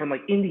every movie from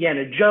like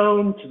Indiana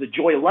Jones to the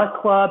Joy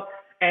Luck Club.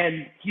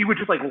 And he would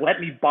just like let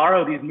me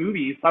borrow these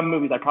movies, some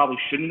movies I probably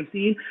shouldn't have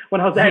seen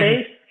when I was that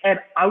age. And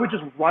I would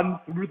just run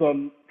through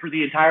them for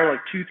the entire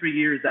like 2-3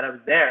 years that I was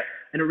there.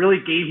 And it really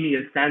gave me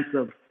a sense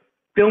of,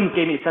 films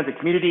gave me a sense of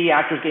community,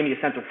 actors gave me a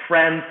sense of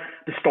friends.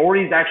 The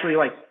stories actually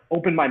like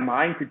opened my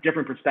mind to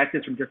different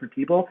perspectives from different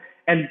people.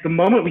 And the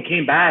moment we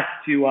came back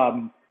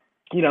to,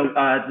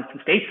 the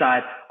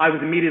stateside, I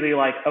was immediately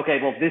like, okay,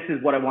 well, this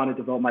is what I want to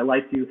devote my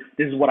life to.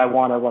 This is what I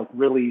want to like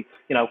really,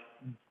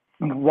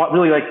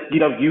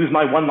 use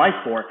my one life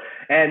for.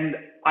 And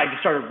I just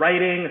started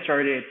writing, I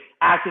started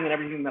acting and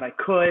everything that I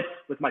could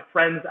with my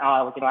friends.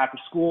 After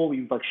school,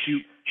 we would like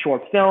shoot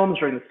short films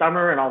during the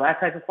summer and all that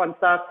type of fun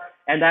stuff.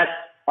 And that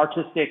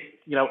artistic,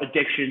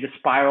 addiction just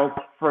spiraled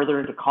further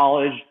into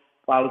college.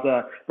 I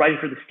was writing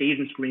for the stage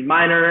and screen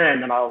minor,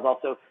 and then I was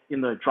also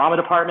in the drama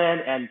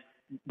department. And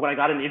when I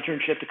got an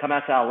internship to come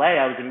out to LA,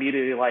 I was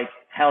immediately like,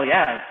 hell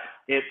yeah.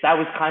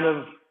 That's kind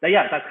of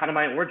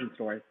my origin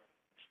story.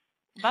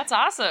 That's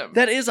awesome.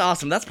 That is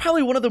awesome. That's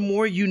probably one of the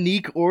more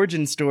unique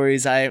origin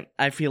stories I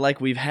feel like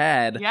we've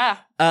had. Yeah,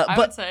 I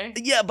would say.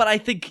 Yeah, but I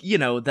think,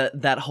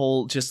 that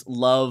whole just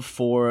love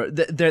for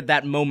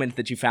that moment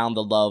that you found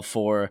the love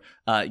for,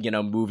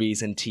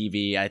 movies and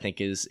TV, I think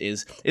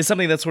is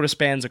something that sort of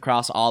spans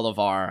across all of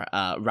our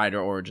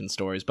writer origin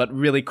stories, but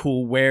really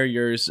cool where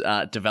yours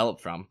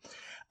developed from.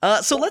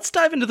 So let's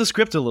dive into the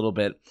script a little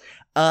bit.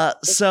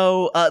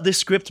 This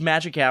script,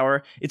 Magic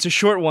Hour, it's a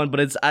short one, but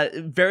it's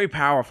very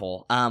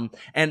powerful.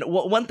 And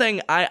one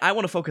thing, I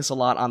want to focus a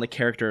lot on the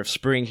character of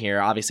Spring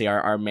here, obviously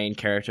our main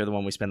character, the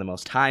one we spend the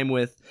most time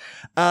with.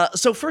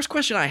 So first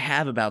question I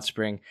have about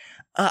Spring,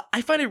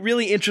 I find it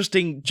really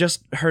interesting,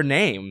 just her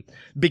name,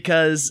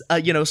 because,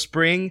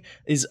 spring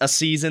is a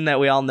season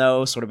that we all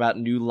know, sort of about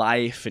new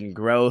life and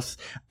growth,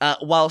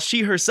 while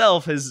she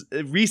herself has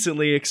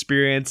recently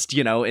experienced,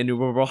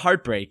 innumerable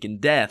heartbreak and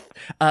death.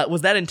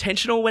 Was that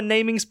intentional when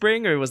naming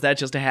Spring, or was that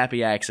just a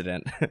happy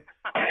accident?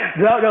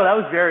 No, that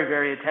was very,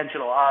 very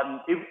intentional.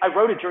 I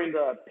wrote it during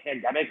the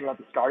pandemic, or at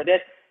the start of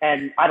it,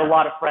 and I had a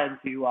lot of friends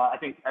who, I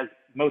think, as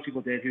most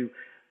people did, who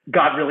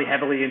got really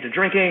heavily into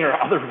drinking or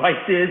other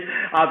vices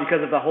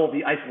because of the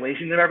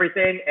isolation of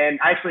everything. And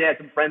I actually had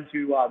some friends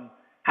who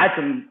had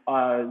some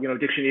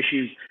addiction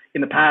issues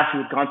in the past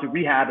who had gone through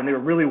rehab, and they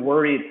were really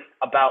worried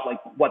about like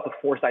what the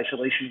forced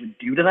isolation would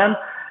do to them.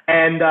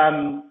 And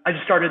I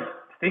just started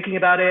thinking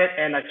about it,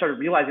 and I started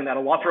realizing that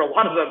for a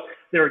lot of them,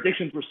 their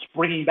addictions were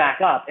springing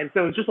back up. And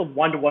so it was just a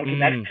one-to-one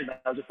connection.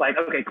 I was just like,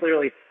 okay,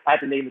 clearly I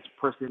have to name this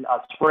person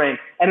Spring.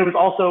 And it was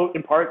also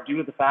in part due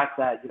to the fact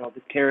that,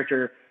 this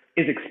character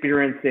is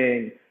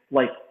experiencing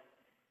like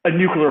a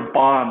nuclear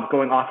bomb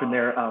going off in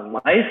their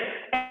life.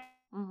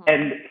 Mm-hmm.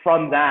 And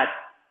from that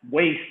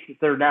waste,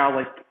 they're now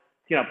like,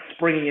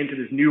 springing into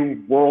this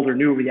new world or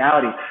new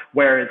reality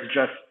where it's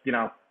just,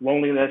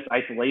 loneliness,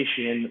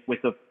 isolation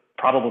with a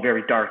probably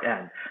very dark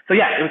end. So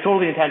yeah, it was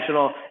totally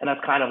intentional, and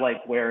that's kind of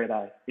like where it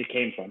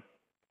came from.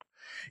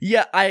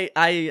 Yeah,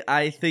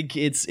 I think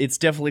it's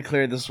definitely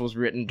clear this was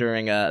written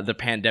during the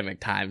pandemic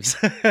times.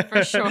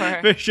 For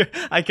sure. For sure.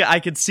 I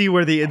could see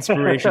where the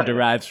inspiration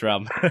derives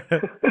from.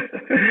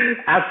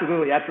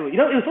 Absolutely. It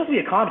was supposed to be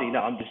a comedy. No,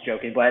 I'm just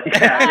joking, but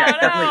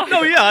definitely.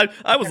 No, yeah,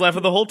 I was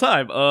laughing the whole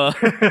time.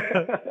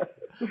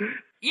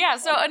 Yeah,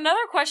 so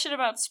another question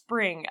about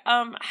Spring.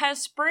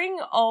 Has Spring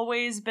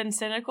always been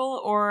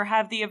cynical, or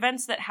have the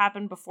events that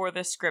happened before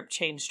this script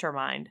changed her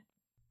mind?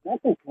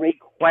 That's a great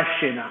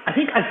question. I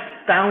think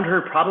I've found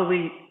her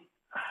probably.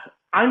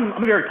 I'm a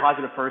very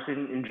positive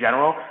person in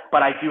general,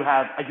 but I do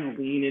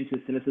lean into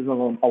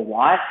cynicism a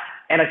lot,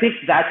 and I think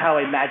that's how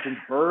I imagined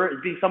her, as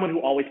being someone who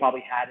always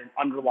probably had an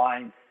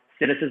underlying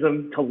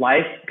cynicism to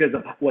life because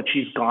of what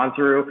she's gone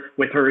through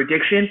with her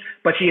addiction,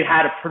 but she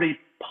had a pretty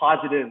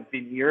positive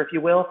veneer, if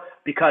you will,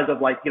 because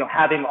of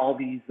having all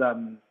these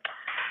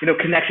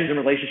connections and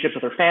relationships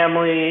with her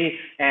family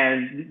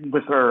and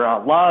with her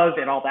love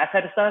and all that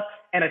type of stuff.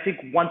 And I think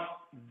once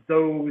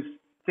those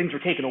things were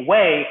taken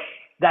away,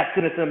 that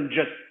cynicism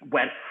just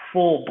went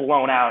full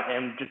blown out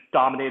and just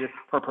dominated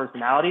her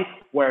personality,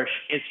 where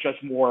it's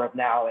just more of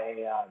now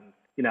a,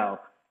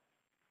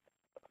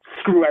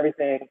 screw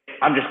everything.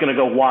 I'm just going to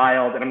go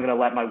wild, and I'm going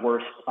to let my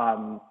worst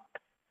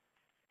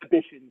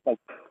ambitions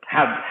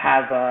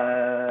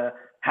have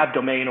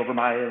domain over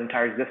my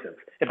entire existence,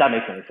 if that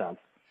makes any sense.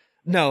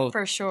 No,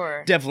 for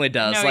sure. Definitely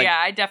does. No, yeah,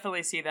 I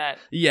definitely see that.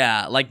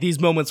 Yeah, like these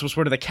moments were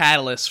sort of the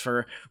catalyst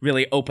for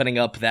really opening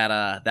up that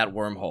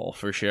wormhole,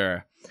 for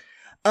sure.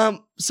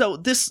 So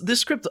this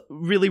script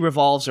really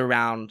revolves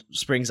around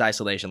Spring's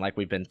isolation, like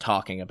we've been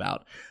talking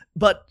about.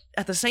 But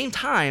at the same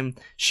time,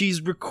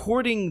 she's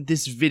recording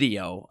this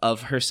video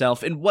of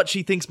herself in what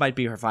she thinks might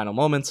be her final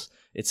moments,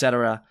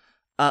 etc.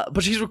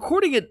 But she's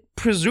recording it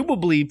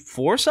presumably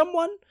for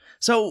someone?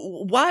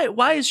 So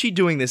why is she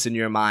doing this in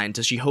your mind?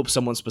 Does she hope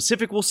someone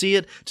specific will see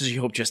it? Does she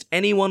hope just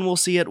anyone will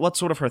see it? What's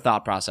sort of her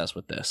thought process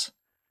with this?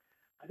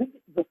 I think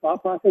the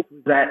thought process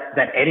is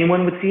that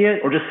anyone would see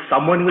it, or just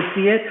someone would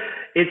see it.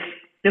 It's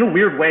in a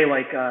weird way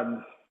like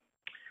a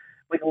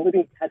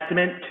living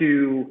testament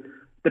to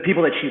the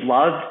people that she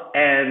loved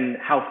and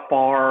how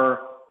far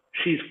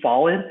she's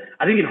fallen.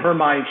 I think in her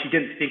mind, she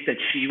didn't think that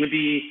she would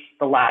be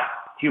the last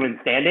human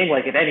standing.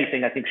 Like, if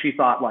anything, I think she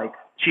thought like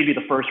she'd be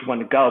the first one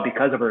to go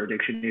because of her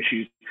addiction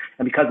issues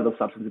and because of those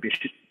substance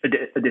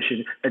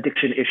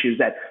addiction issues,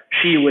 that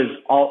she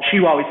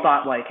always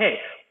thought like, hey,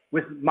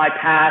 with my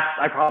past,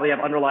 I probably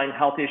have underlying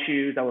health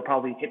issues that would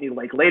probably hit me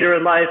like later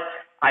in life.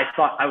 I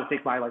thought I would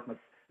think my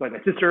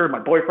sister, my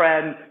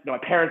boyfriend, my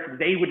parents,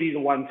 they would be the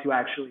ones who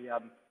actually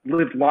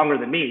lived longer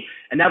than me.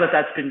 And now that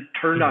that's been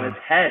turned on its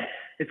head,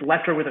 it's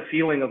left her with a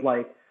feeling of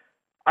like,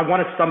 I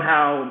want to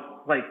somehow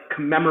like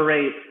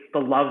commemorate the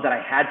love that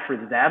I had for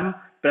them,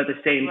 but at the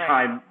same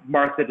time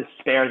mark the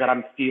despair that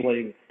I'm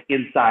feeling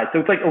inside. So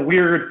it's like a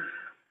weird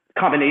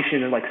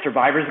combination of like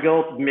survivor's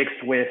guilt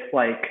mixed with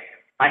like,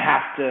 I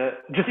have to,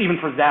 just even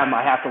for them,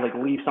 I have to like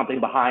leave something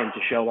behind to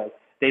show like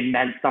they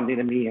meant something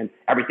to me, and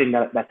everything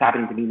that's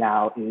happening to me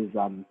now is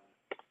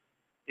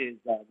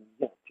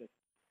just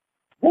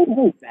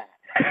really bad.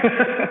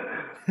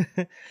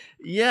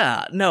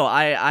 Yeah, no,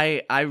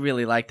 I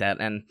really like that,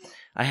 and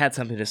I had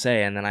something to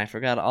say, and then I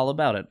forgot all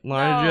about it.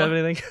 Lauren, did you have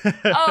anything?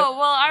 Oh,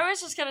 well, I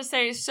was just gonna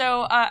say,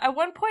 so at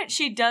one point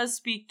she does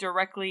speak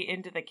directly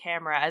into the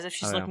camera as if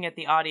she's looking at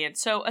the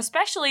audience. So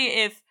especially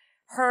if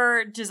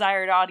her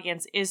desired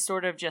audience is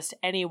sort of just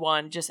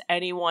anyone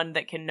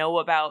that can know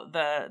about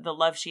the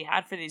love she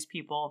had for these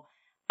people.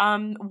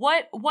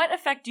 What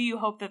effect do you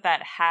hope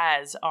that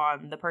has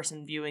on the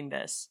person viewing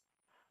this?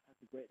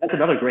 That's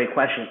another great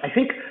question. I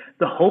think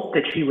the hope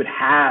that she would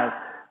have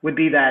would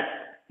be that,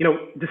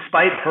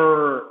 despite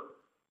her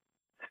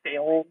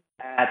failing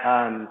at,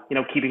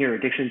 keeping her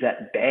addictions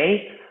at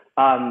bay,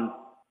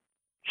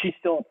 she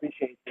still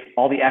appreciates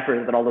all the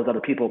effort that all those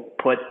other people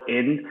put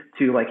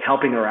into like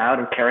helping her out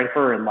and caring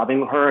for her and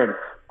loving her. And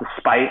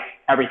despite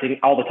everything,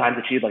 all the times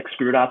that she like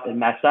screwed up and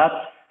messed up,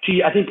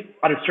 she, I think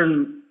on a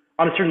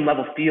certain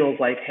level feels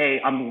like, hey,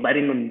 I'm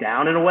letting them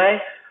down in a way.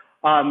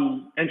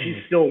 And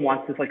she still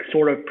wants to like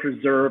sort of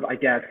preserve, I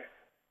guess,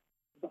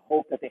 the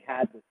hope that they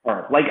had with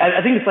her. Like,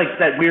 I think it's like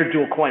that weird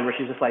dual coin where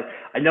she's just like,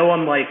 I know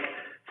I'm like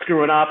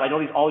screwing up. I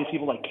know all these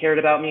people like cared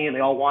about me and they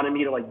all wanted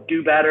me to like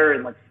do better.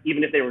 And like,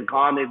 even if they were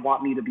gone, they'd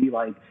want me to be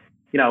like,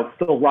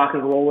 still rock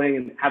and rolling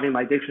and having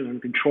my addiction under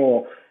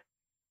control.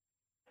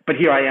 But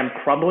here I am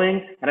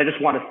crumbling. And I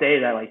just want to say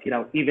that like,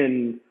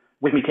 even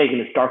with me taking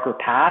this darker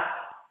path,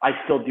 I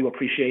still do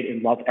appreciate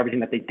and love everything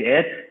that they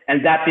did.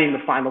 And that being the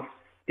final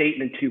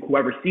statement to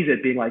whoever sees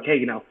it, being like, hey,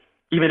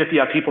 even if you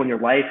have people in your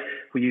life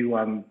who you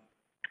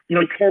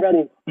care about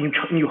and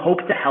you hope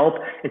to help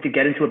and to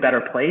get into a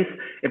better place,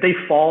 if they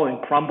fall and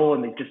crumble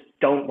and they just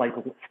don't like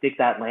stick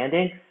that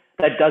landing,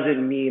 that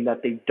doesn't mean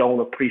that they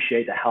don't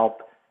appreciate the help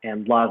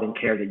and love and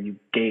care that you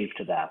gave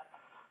to them.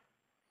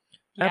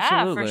 Yeah,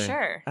 Absolutely. for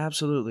sure.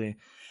 Absolutely.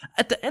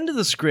 At the end of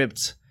the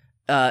script,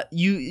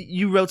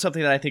 you wrote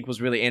something that I think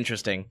was really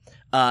interesting.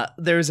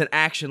 There's an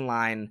action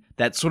line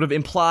that sort of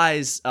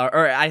implies,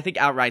 or I think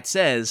outright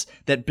says,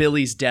 that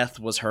Billy's death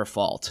was her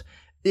fault.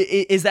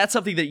 Is that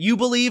something that you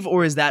believe,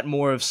 or is that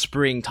more of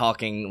Spring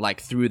talking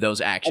like through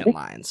those action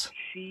lines?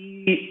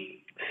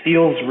 She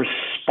feels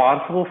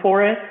responsible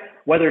for it.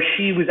 Whether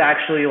she was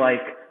actually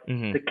like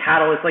the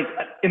catalyst, like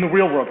in the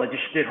real world, like did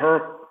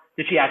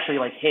she actually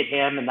like hit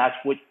him, and that's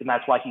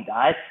why he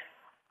died?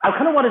 I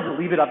kind of wanted to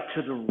leave it up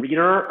to the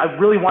reader. I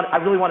really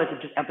wanted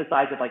to just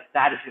emphasize that like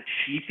that is what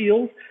she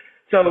feels.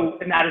 So,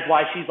 and that is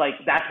why she's like,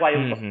 that's why it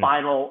was the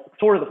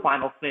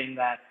final thing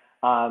that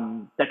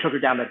took her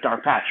down that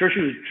dark path. Sure,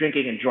 she was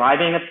drinking and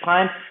driving at the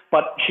time,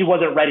 but she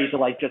wasn't ready to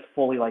like just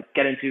fully like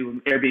get into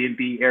an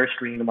Airbnb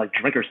Airstream and like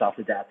drink herself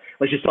to death.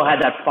 Like she still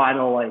had that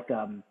final like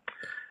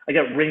I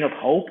get ring of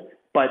hope,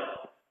 but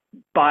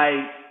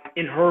by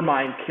in her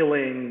mind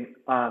killing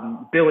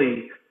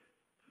Billy,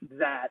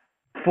 that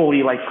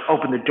fully like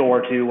opened the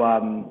door to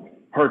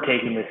her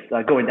taking this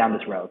going down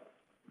this road.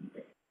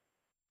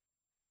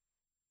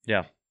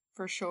 Yeah,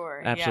 for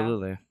sure.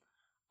 Absolutely.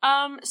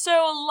 Yeah.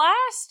 So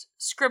last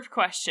script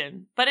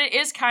question, but it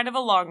is kind of a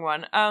long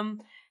one.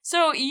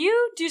 So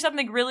you do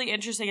something really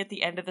interesting at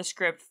the end of the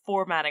script,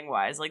 formatting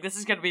wise. Like, this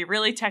is going to be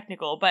really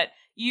technical, but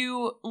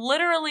you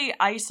literally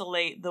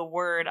isolate the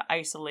word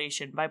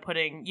isolation by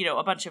putting,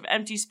 a bunch of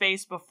empty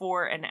space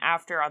before and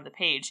after on the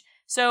page.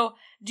 So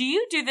do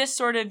you do this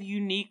sort of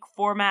unique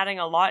formatting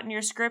a lot in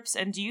your scripts?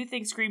 And do you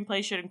think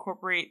screenplays should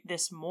incorporate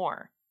this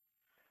more?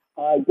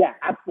 Yeah,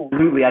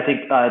 absolutely. I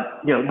think,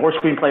 more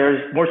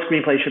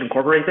screenplays should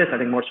incorporate this. I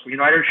think more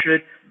screenwriters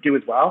should do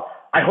as well.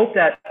 I hope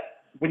that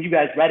when you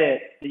guys read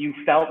it, that you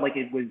felt like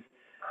it was,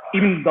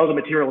 even though the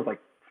material was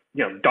like,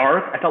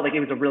 dark, I felt like it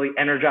was a really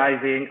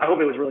energizing, I hope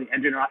it was really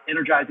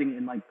energizing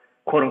and like,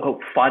 quote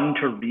unquote, fun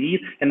to read,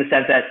 in the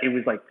sense that it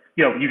was like,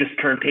 you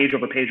just turn page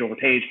over page over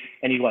page,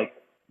 and you like,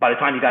 by the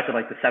time you got to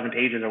like the 7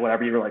 pages or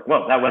whatever, you were like,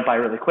 whoa, that went by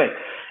really quick.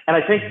 And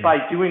I think by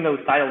doing those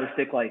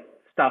stylistic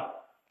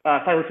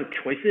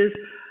choices,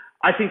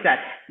 I think that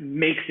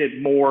makes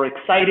it more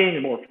exciting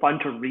and more fun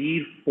to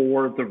read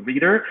for the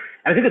reader.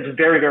 And I think it's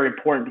very, very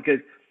important because,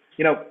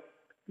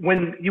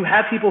 when you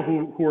have people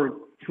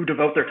who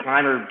devote their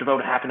time or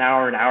devote half an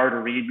hour to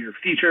read your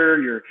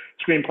feature, your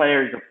screenplay,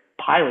 or your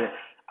pilot,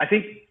 I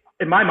think,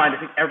 in my mind, I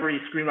think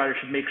every screenwriter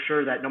should make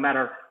sure that no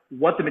matter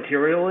what the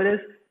material it is,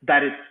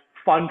 that it's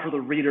fun for the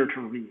reader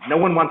to read. No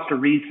one wants to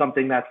read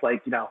something that's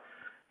like,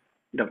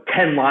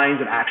 10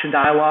 lines of action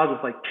dialogue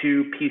with like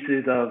 2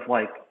 pieces of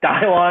like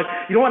dialogue.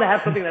 You don't want to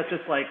have something that's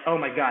just like, oh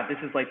my God, this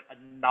is like a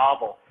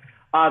novel.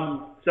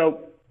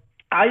 So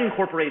I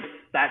incorporate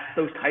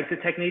those types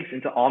of techniques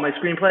into all my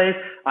screenplays.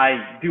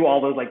 I do all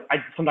those, like, I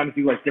sometimes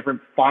do like different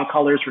font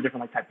colors for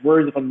different like type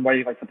words. If I'm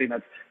writing like something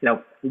that's,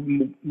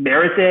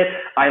 merits it,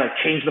 I like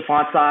change the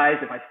font size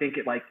if I think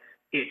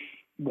it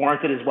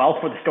warrants it as well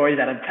for the story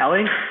that I'm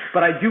telling.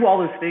 But I do all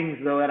those things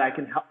so that I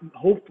can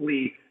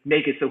hopefully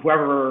make it so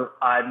whoever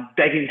I'm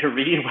begging to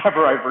read,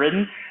 whoever I've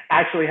written,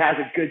 actually has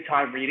a good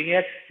time reading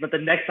it. But the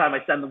next time I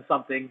send them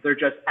something, they're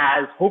just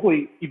as,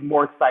 hopefully, even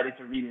more excited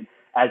to read it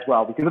as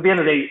well. Because at the end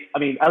of the day, I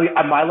mean,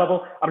 at my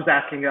level, I'm just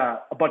asking a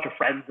bunch of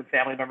friends and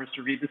family members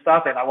to read the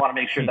stuff, and I want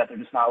to make sure that they're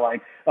just not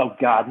like, oh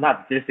God,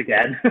 not this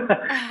again. So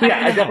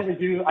yeah, I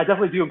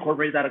definitely do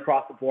incorporate that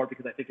across the board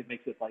because I think it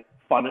makes it like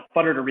funner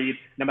to read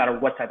no matter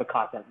what type of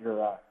content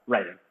you're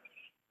writing.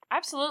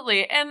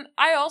 Absolutely. And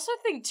I also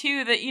think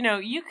too that, you know,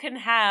 you can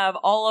have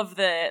all of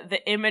the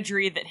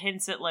imagery that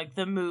hints at like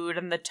the mood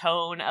and the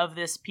tone of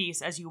this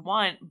piece as you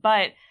want,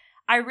 but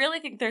I really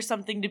think there's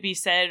something to be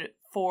said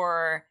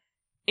for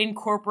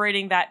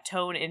incorporating that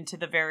tone into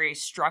the very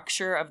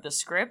structure of the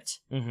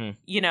script,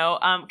 you know,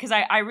 because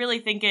I really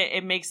think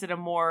it makes it a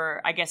more,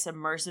 I guess,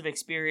 immersive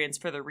experience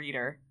for the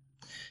reader.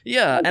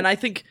 Yeah, and I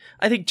think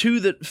too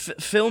that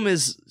film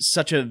is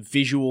such a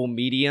visual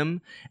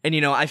medium, and you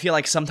know, I feel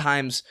like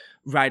sometimes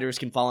writers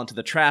can fall into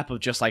the trap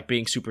of just like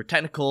being super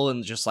technical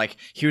and just like,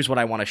 here's what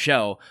I want to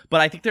show. But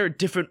I think there are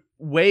different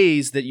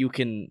ways that you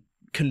can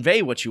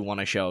convey what you want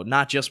to show,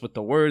 not just with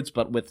the words,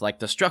 but with like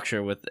the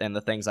structure and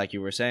the things like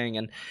you were saying.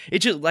 And it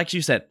just, like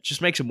you said,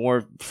 just makes it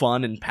more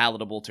fun and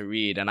palatable to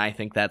read. And I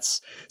think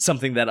that's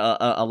something that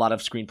a lot of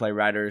screenplay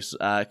writers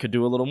could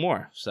do a little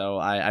more. So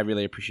I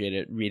really appreciate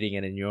it reading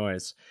it in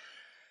yours.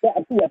 Yeah,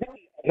 absolutely. I think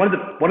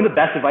one of the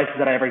best advices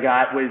that I ever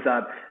got was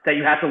that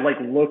you have to like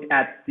look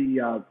at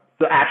the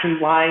action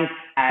lines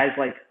as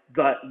like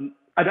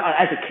as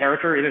a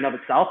character in and of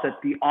itself, that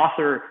the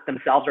author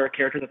themselves are a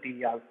character that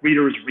the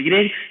reader is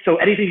reading. So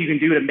anything you can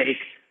do to make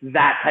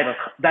that type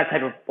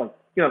of like,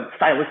 you know,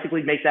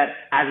 stylistically make that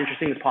as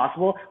interesting as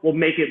possible will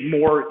make it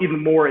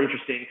even more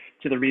interesting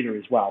to the reader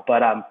as well.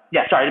 But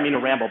yeah, sorry, I didn't mean to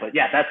ramble, but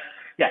yeah,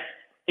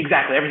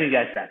 exactly everything you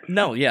guys said.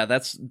 No, yeah,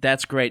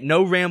 that's great.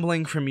 No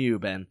rambling from you,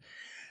 Ben.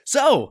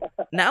 So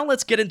now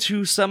let's get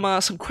into some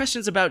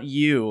questions about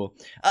you.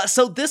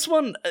 So this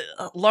one,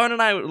 Lauren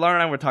and I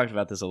were talking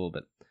about this a little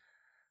bit.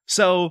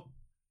 So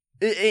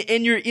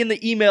in the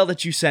email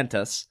that you sent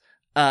us,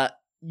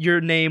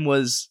 your name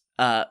was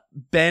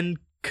Ben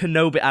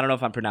Kenobi. I don't know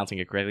if I'm pronouncing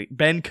it correctly.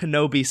 Ben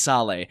Kenobi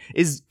Saleh.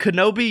 Is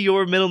Kenobi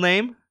your middle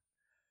name?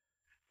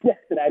 Yes,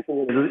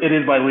 it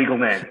is my legal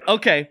name.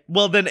 Okay,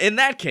 well then in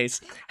that case,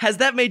 has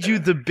that made you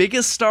the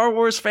biggest Star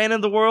Wars fan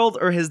in the world,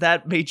 or has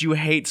that made you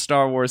hate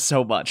Star Wars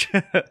so much?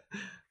 No,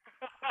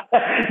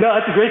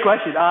 that's a great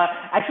question.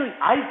 Actually,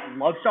 I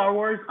love Star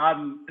Wars.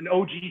 I'm an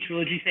OG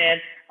trilogy fan,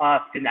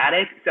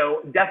 fanatic,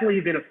 so definitely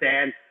been a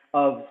fan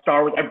of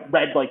Star Wars. I've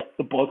read like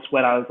the books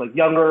when I was like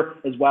younger,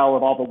 as well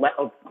as all the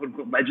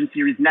Legend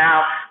series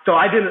now. So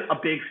I've been a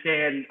big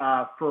fan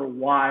for a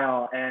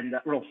while, and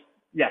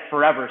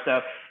forever. So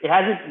it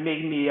hasn't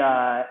made me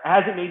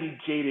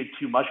jaded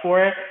too much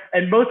for it.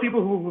 And most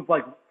people who have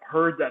like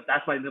heard that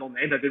that's my middle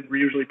name have been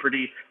usually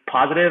pretty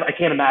positive. I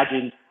can't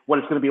imagine what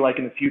it's going to be like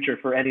in the future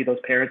for any of those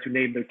parents who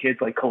name their kids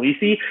like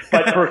Khaleesi.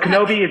 But for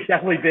Kenobi, it's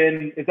definitely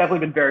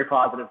been very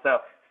positive. So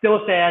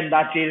still a fan,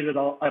 not jaded at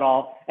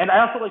all. And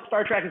I also like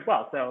Star Trek as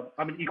well. So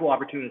I'm an equal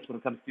opportunist when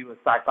it comes to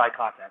sci-fi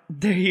content.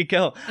 There you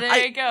go.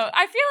 There you go.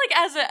 I feel like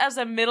as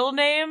a middle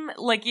name,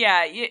 like,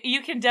 yeah,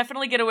 you can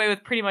definitely get away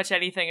with pretty much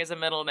anything as a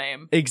middle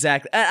name.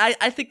 Exactly.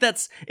 I think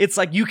it's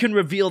like you can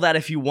reveal that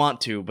if you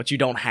want to, but you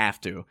don't have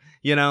to.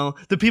 You know,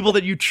 the people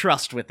that you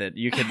trust with it,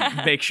 you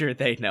can make sure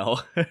they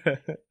know.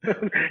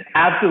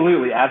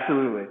 Absolutely.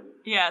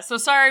 Yeah, so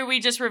sorry we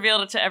just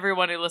revealed it to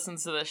everyone who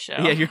listens to this show.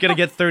 Yeah, you're gonna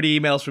get 30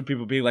 emails from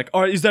people being like,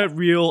 is that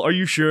real? Are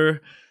you sure?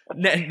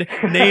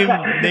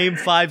 Name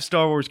 5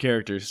 Star Wars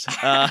characters.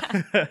 I'll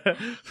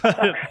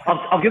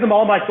give them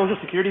all my social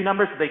security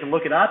numbers so they can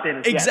look it up.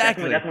 And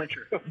exactly. Yeah, definitely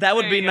true. That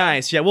would be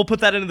nice. Yeah, we'll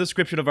put that in the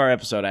description of our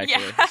episode,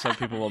 actually, so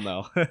people will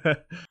know.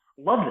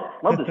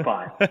 Love this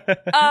pod.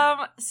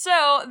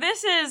 So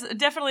this is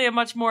definitely a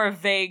much more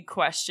vague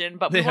question,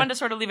 but we wanted to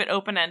sort of leave it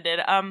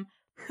open-ended.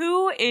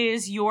 Who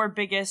is your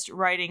biggest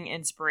writing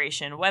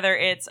inspiration? Whether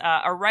it's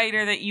a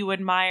writer that you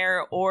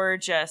admire or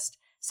just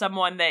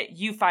someone that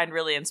you find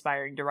really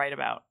inspiring to write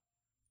about?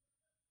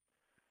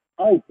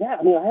 Oh, yeah.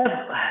 I mean,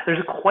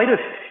 there's quite a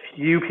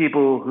few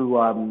people who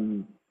I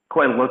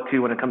look to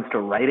when it comes to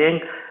writing.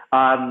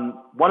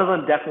 One of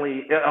them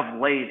definitely of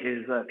late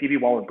is Phoebe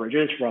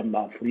Waller-Bridges from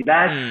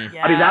Fleabag.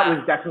 Yeah. I mean,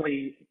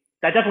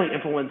 that definitely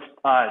influenced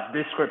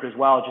this script as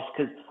well, just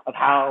because of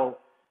how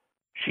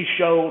she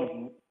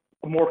showed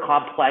a more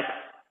complex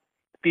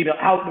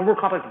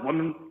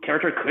woman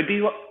character could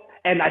be.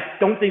 And I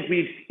don't think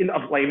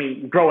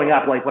growing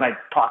up, like when I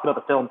talked about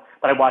the film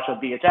that I watched on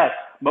VHS,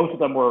 most of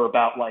them were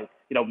about like,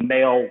 you know,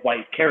 male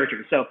white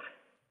characters. So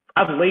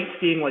of late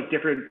seeing like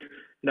different,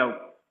 you know,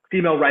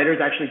 female writers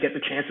actually get the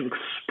chance to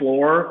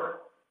explore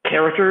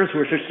characters who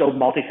are just so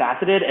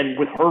multifaceted. And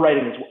with her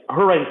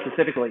writing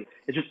specifically,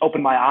 it just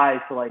opened my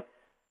eyes to like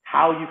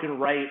how you can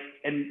write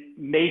and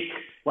make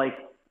like,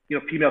 you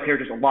know, female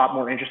characters a lot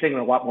more interesting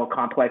and a lot more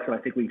complex than I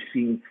think we've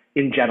seen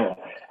in general.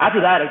 After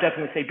that, I'd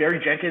definitely say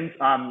Barry Jenkins.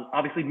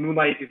 Obviously,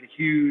 Moonlight is a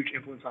huge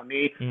influence on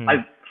me.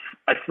 I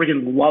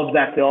freaking love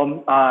that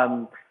film.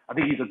 I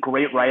think he's a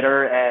great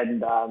writer,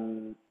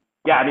 and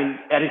yeah, I mean,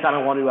 anytime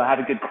I want to have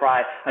a good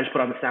cry, I just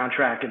put on the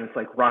soundtrack, and it's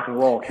like rock and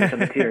roll, kiss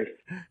and the tears.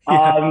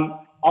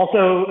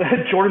 Also,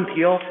 Jordan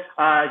Peele,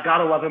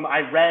 gotta love him.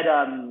 I read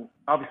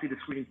obviously the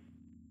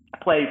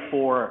screenplay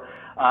for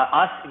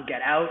Us and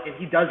Get Out, and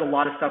he does a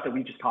lot of stuff that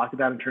we just talked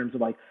about in terms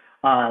of like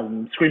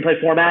screenplay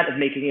format of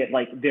making it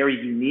like very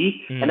unique,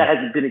 and that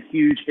has been a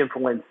huge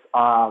influence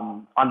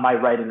on my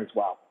writing as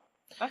well.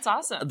 That's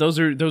awesome. Those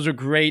are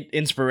great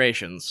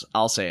inspirations.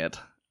 I'll say it.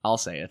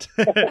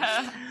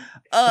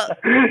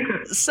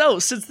 So,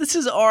 since this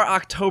is our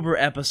October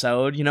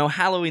episode, you know,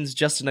 Halloween's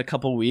just in a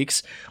couple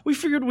weeks, we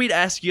figured we'd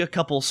ask you a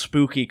couple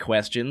spooky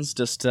questions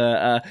just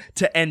to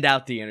end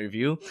out the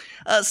interview.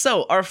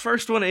 So, our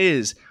first one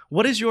is,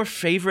 what is your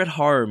favorite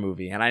horror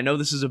movie? And I know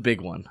this is a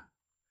big one.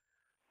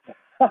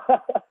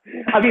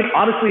 I mean,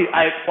 honestly,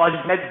 I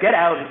just meant Get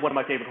Out is one of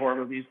my favorite horror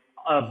movies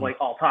of like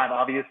all time,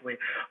 obviously.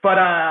 But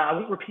I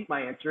won't repeat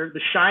my answer.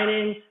 The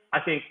Shining, I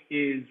think,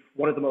 is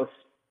one of the most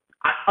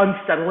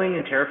unsettling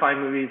and terrifying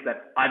movies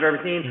that I've ever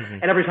seen.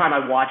 And every time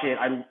I watch it,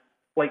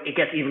 it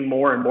gets even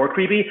more and more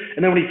creepy.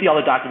 And then when you see all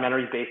the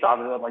documentaries based on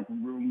it, like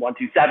Room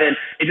 127,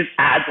 it just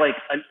adds like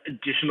an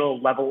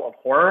additional level of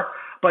horror.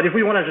 But if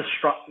we want to just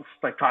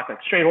talk like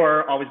straight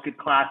horror, always good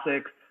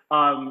classics.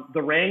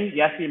 The Ring,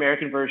 yes, the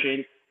American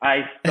version.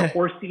 The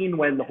horse scene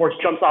when the horse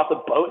jumps off the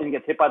boat and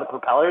gets hit by the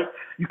propellers,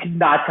 you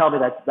cannot tell me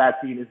that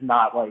scene is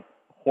not like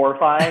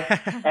horrifying.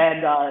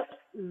 And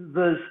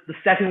the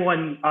second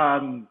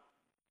one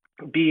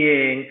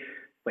being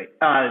this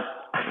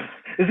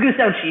is gonna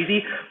sound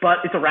cheesy, but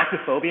it's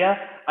Arachnophobia.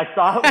 I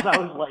saw it when I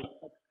was like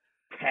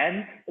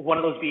 10, one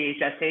of those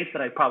VHS tapes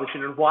that I probably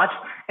shouldn't have watched,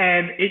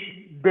 and it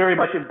very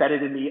much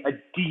embedded in me a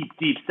deep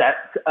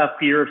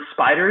fear of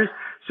spiders.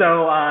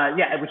 So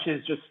which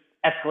is just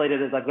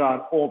escalated as I've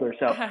gone older.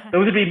 So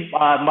those would be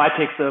my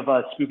picks of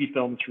spooky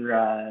films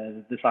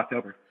for this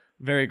October.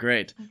 Very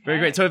great. Very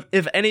great. So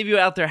if any of you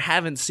out there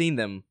haven't seen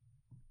them,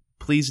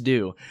 please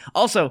do.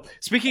 Also,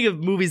 speaking of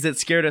movies that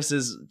scared us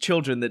as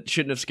children that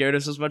shouldn't have scared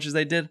us as much as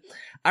they did,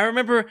 I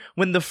remember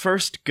when the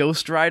first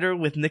Ghost Rider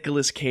with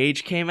Nicolas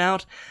Cage came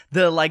out,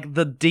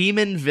 the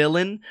demon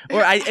villain,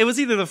 it was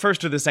either the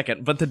first or the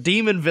second, but the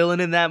demon villain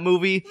in that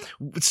movie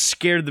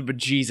scared the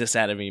bejesus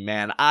out of me,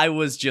 man. I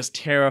was just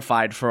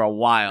terrified for a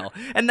while.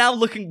 And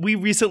now we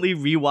recently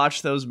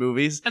rewatched those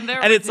movies, and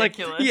it's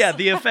ridiculous. Like, yeah,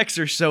 the effects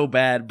are so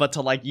bad, but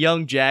to like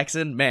young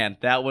Jackson, man,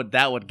 that would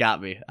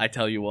got me. I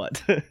tell you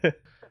what.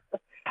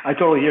 I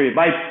totally hear you.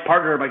 My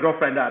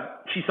girlfriend,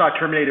 she saw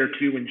Terminator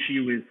 2 when she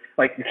was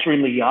like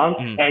extremely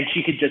young, and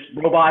she could just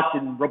robots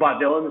and robot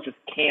villains just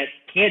can't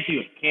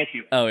do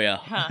it. Oh yeah,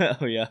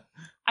 Oh yeah.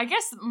 I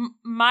guess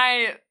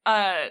my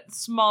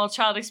small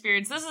child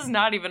experience. This is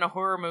not even a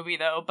horror movie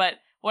though, but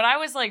when I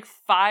was like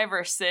 5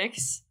 or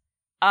 6,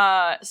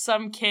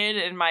 some kid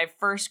in my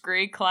first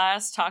grade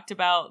class talked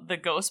about the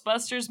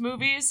Ghostbusters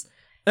movies.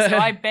 So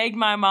I begged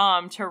my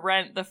mom to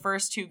rent the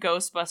first 2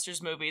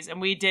 Ghostbusters movies, and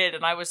we did,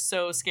 and I was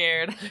so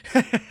scared.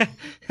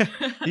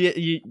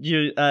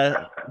 You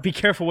be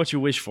careful what you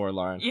wish for,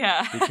 Lauren.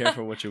 Yeah. Be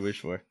careful what you wish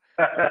for.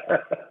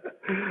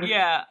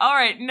 Yeah. All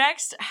right,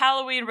 next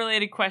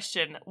Halloween-related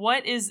question.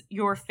 What is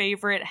your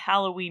favorite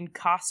Halloween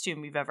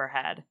costume you've ever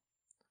had?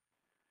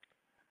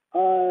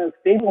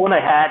 Favorite one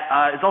I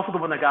had is also the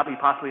one that got me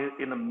possibly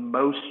in the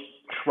most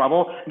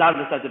trouble, not in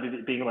the sense of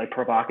it being like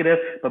provocative,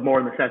 but more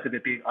in the sense of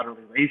it being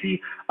utterly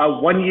lazy.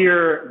 One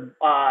year,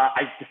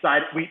 I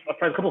decided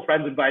a couple of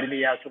friends invited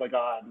me out to like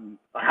a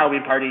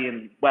Halloween party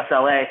in West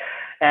LA,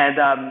 and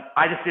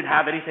I just didn't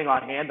have anything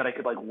on hand that I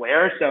could like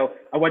wear. So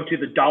I went to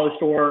the dollar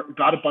store,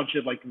 got a bunch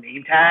of like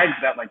name tags,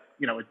 about like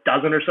a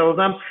dozen or so of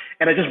them,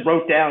 and I just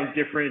wrote down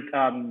different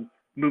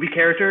movie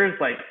characters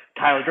like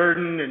Tyler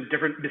Durden and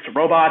different Mr.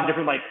 Robot, and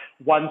different like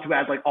ones who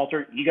had like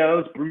alter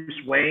egos, Bruce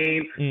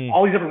Wayne,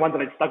 all these different ones,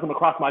 that I stuck them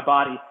across my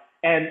body.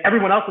 And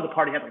everyone else at the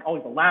party had like all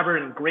these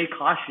elaborate and great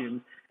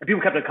costumes. And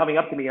people kept on coming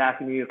up to me and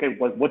asking me, okay,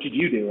 what did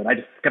you do? And I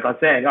just kept on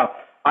saying, oh,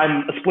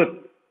 I'm a split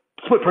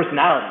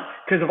personality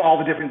because of all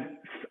the different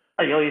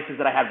aliases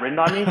that I had written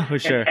on me. Oh,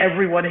 sure. And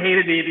everyone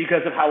hated me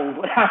because of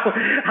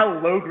how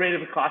low grade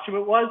of a costume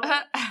it was.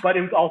 But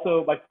it was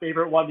also my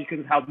favorite one because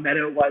of how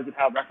meta it was and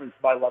how it referenced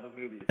my love of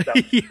movies. So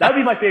yeah. That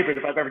would be my favorite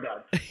if I've ever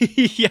done.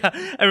 Yeah,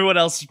 everyone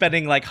else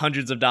spending like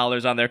hundreds of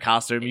dollars on their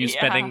costume, you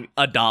spending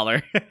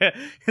 $1.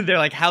 And they're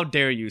like, how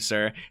dare you,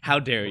 sir? How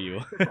dare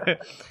you?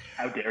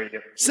 How dare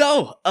you?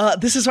 So,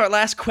 this is our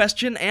last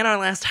question and our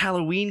last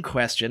Halloween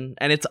question,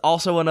 and it's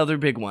also another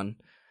big one.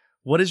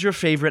 What is your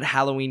favorite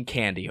Halloween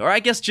candy? Or I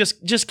guess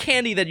just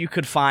candy that you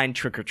could find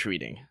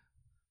trick-or-treating.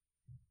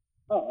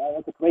 Oh,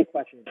 that's a great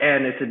question.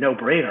 And it's a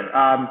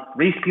no-brainer.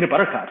 Reese's Peanut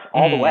Butter Cups,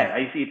 all the way. I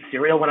used to eat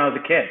cereal when I was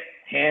a kid.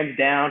 Hands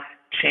down,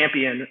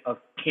 champion of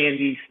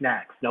candy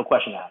snacks. No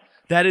question asked.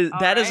 That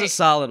is a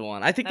solid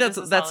one. I think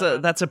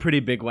that's a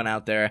pretty big one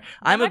out there.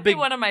 That might be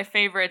one of my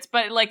favorites,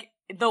 but like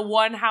the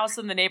one house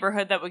in the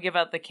neighborhood that would give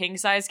out the king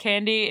size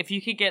candy, if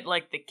you could get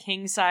like the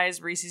king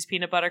size Reese's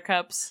Peanut Butter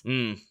Cups.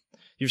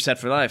 You're set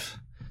for life.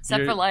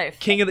 Set for life.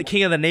 King of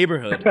the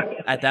neighborhood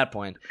at that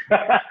point.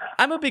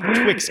 I'm a big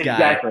Twix guy,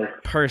 Exactly.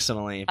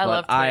 personally, I but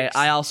love Twix.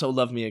 I also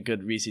love me a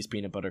good Reese's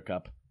Peanut Butter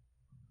Cup.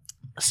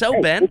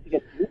 So, Ben,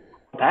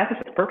 That's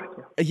perfect.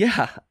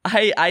 yeah,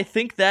 I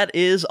think that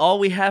is all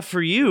we have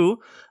for you.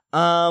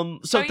 So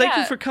thank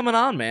you for coming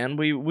on, man.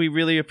 We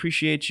really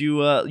appreciate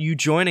you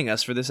joining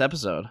us for this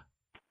episode.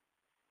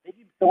 Thank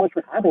you so much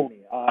for having me.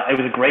 It's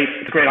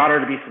a great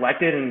honor to be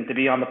selected and to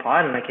be on the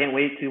pod, and I can't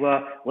wait to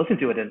listen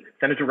to it and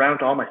send it around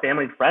to all my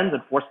family and friends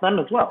and force them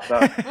as well. So,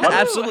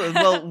 absolutely.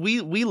 Well,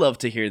 we love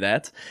to hear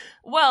that.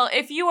 Well,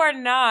 if you are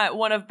not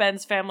one of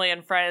Ben's family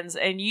and friends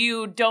and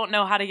you don't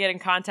know how to get in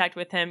contact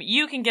with him,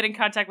 you can get in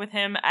contact with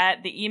him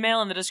at the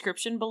email in the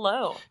description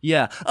below.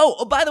 Yeah.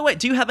 Oh, by the way,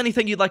 do you have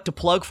anything you'd like to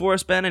plug for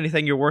us, Ben?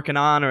 Anything you're working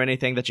on or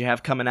anything that you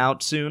have coming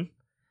out soon?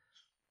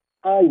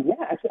 Yeah,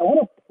 actually, I want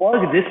to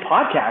plug this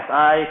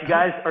podcast. If you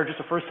guys are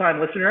just a first-time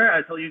listener,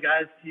 I tell you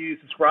guys to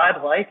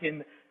subscribe, like,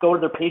 and go to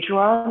their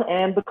Patreon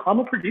and become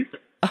a producer.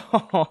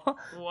 Oh,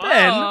 Whoa.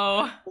 Ben,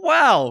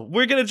 wow.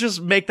 We're going to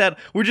just make that,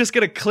 we're just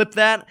going to clip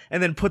that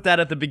and then put that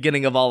at the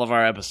beginning of all of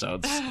our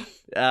episodes.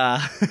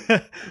 Love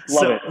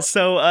it.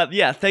 So,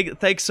 yeah,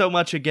 thanks so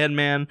much again,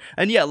 man.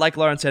 And yeah, like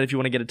Lauren said, if you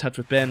want to get in touch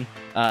with Ben,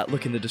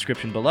 look in the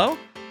description below.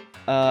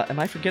 Am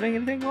I forgetting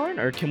anything, Lauren?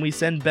 Or can we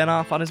send Ben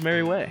off on his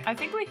merry way? I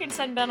think we can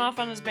send Ben off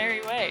on his merry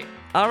way.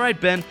 All right,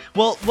 Ben.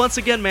 Well, once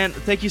again, man,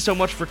 thank you so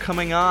much for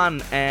coming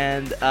on,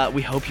 and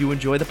we hope you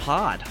enjoy the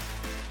pod.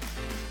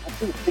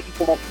 Thank you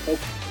so much.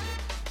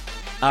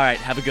 All right,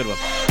 have a good one.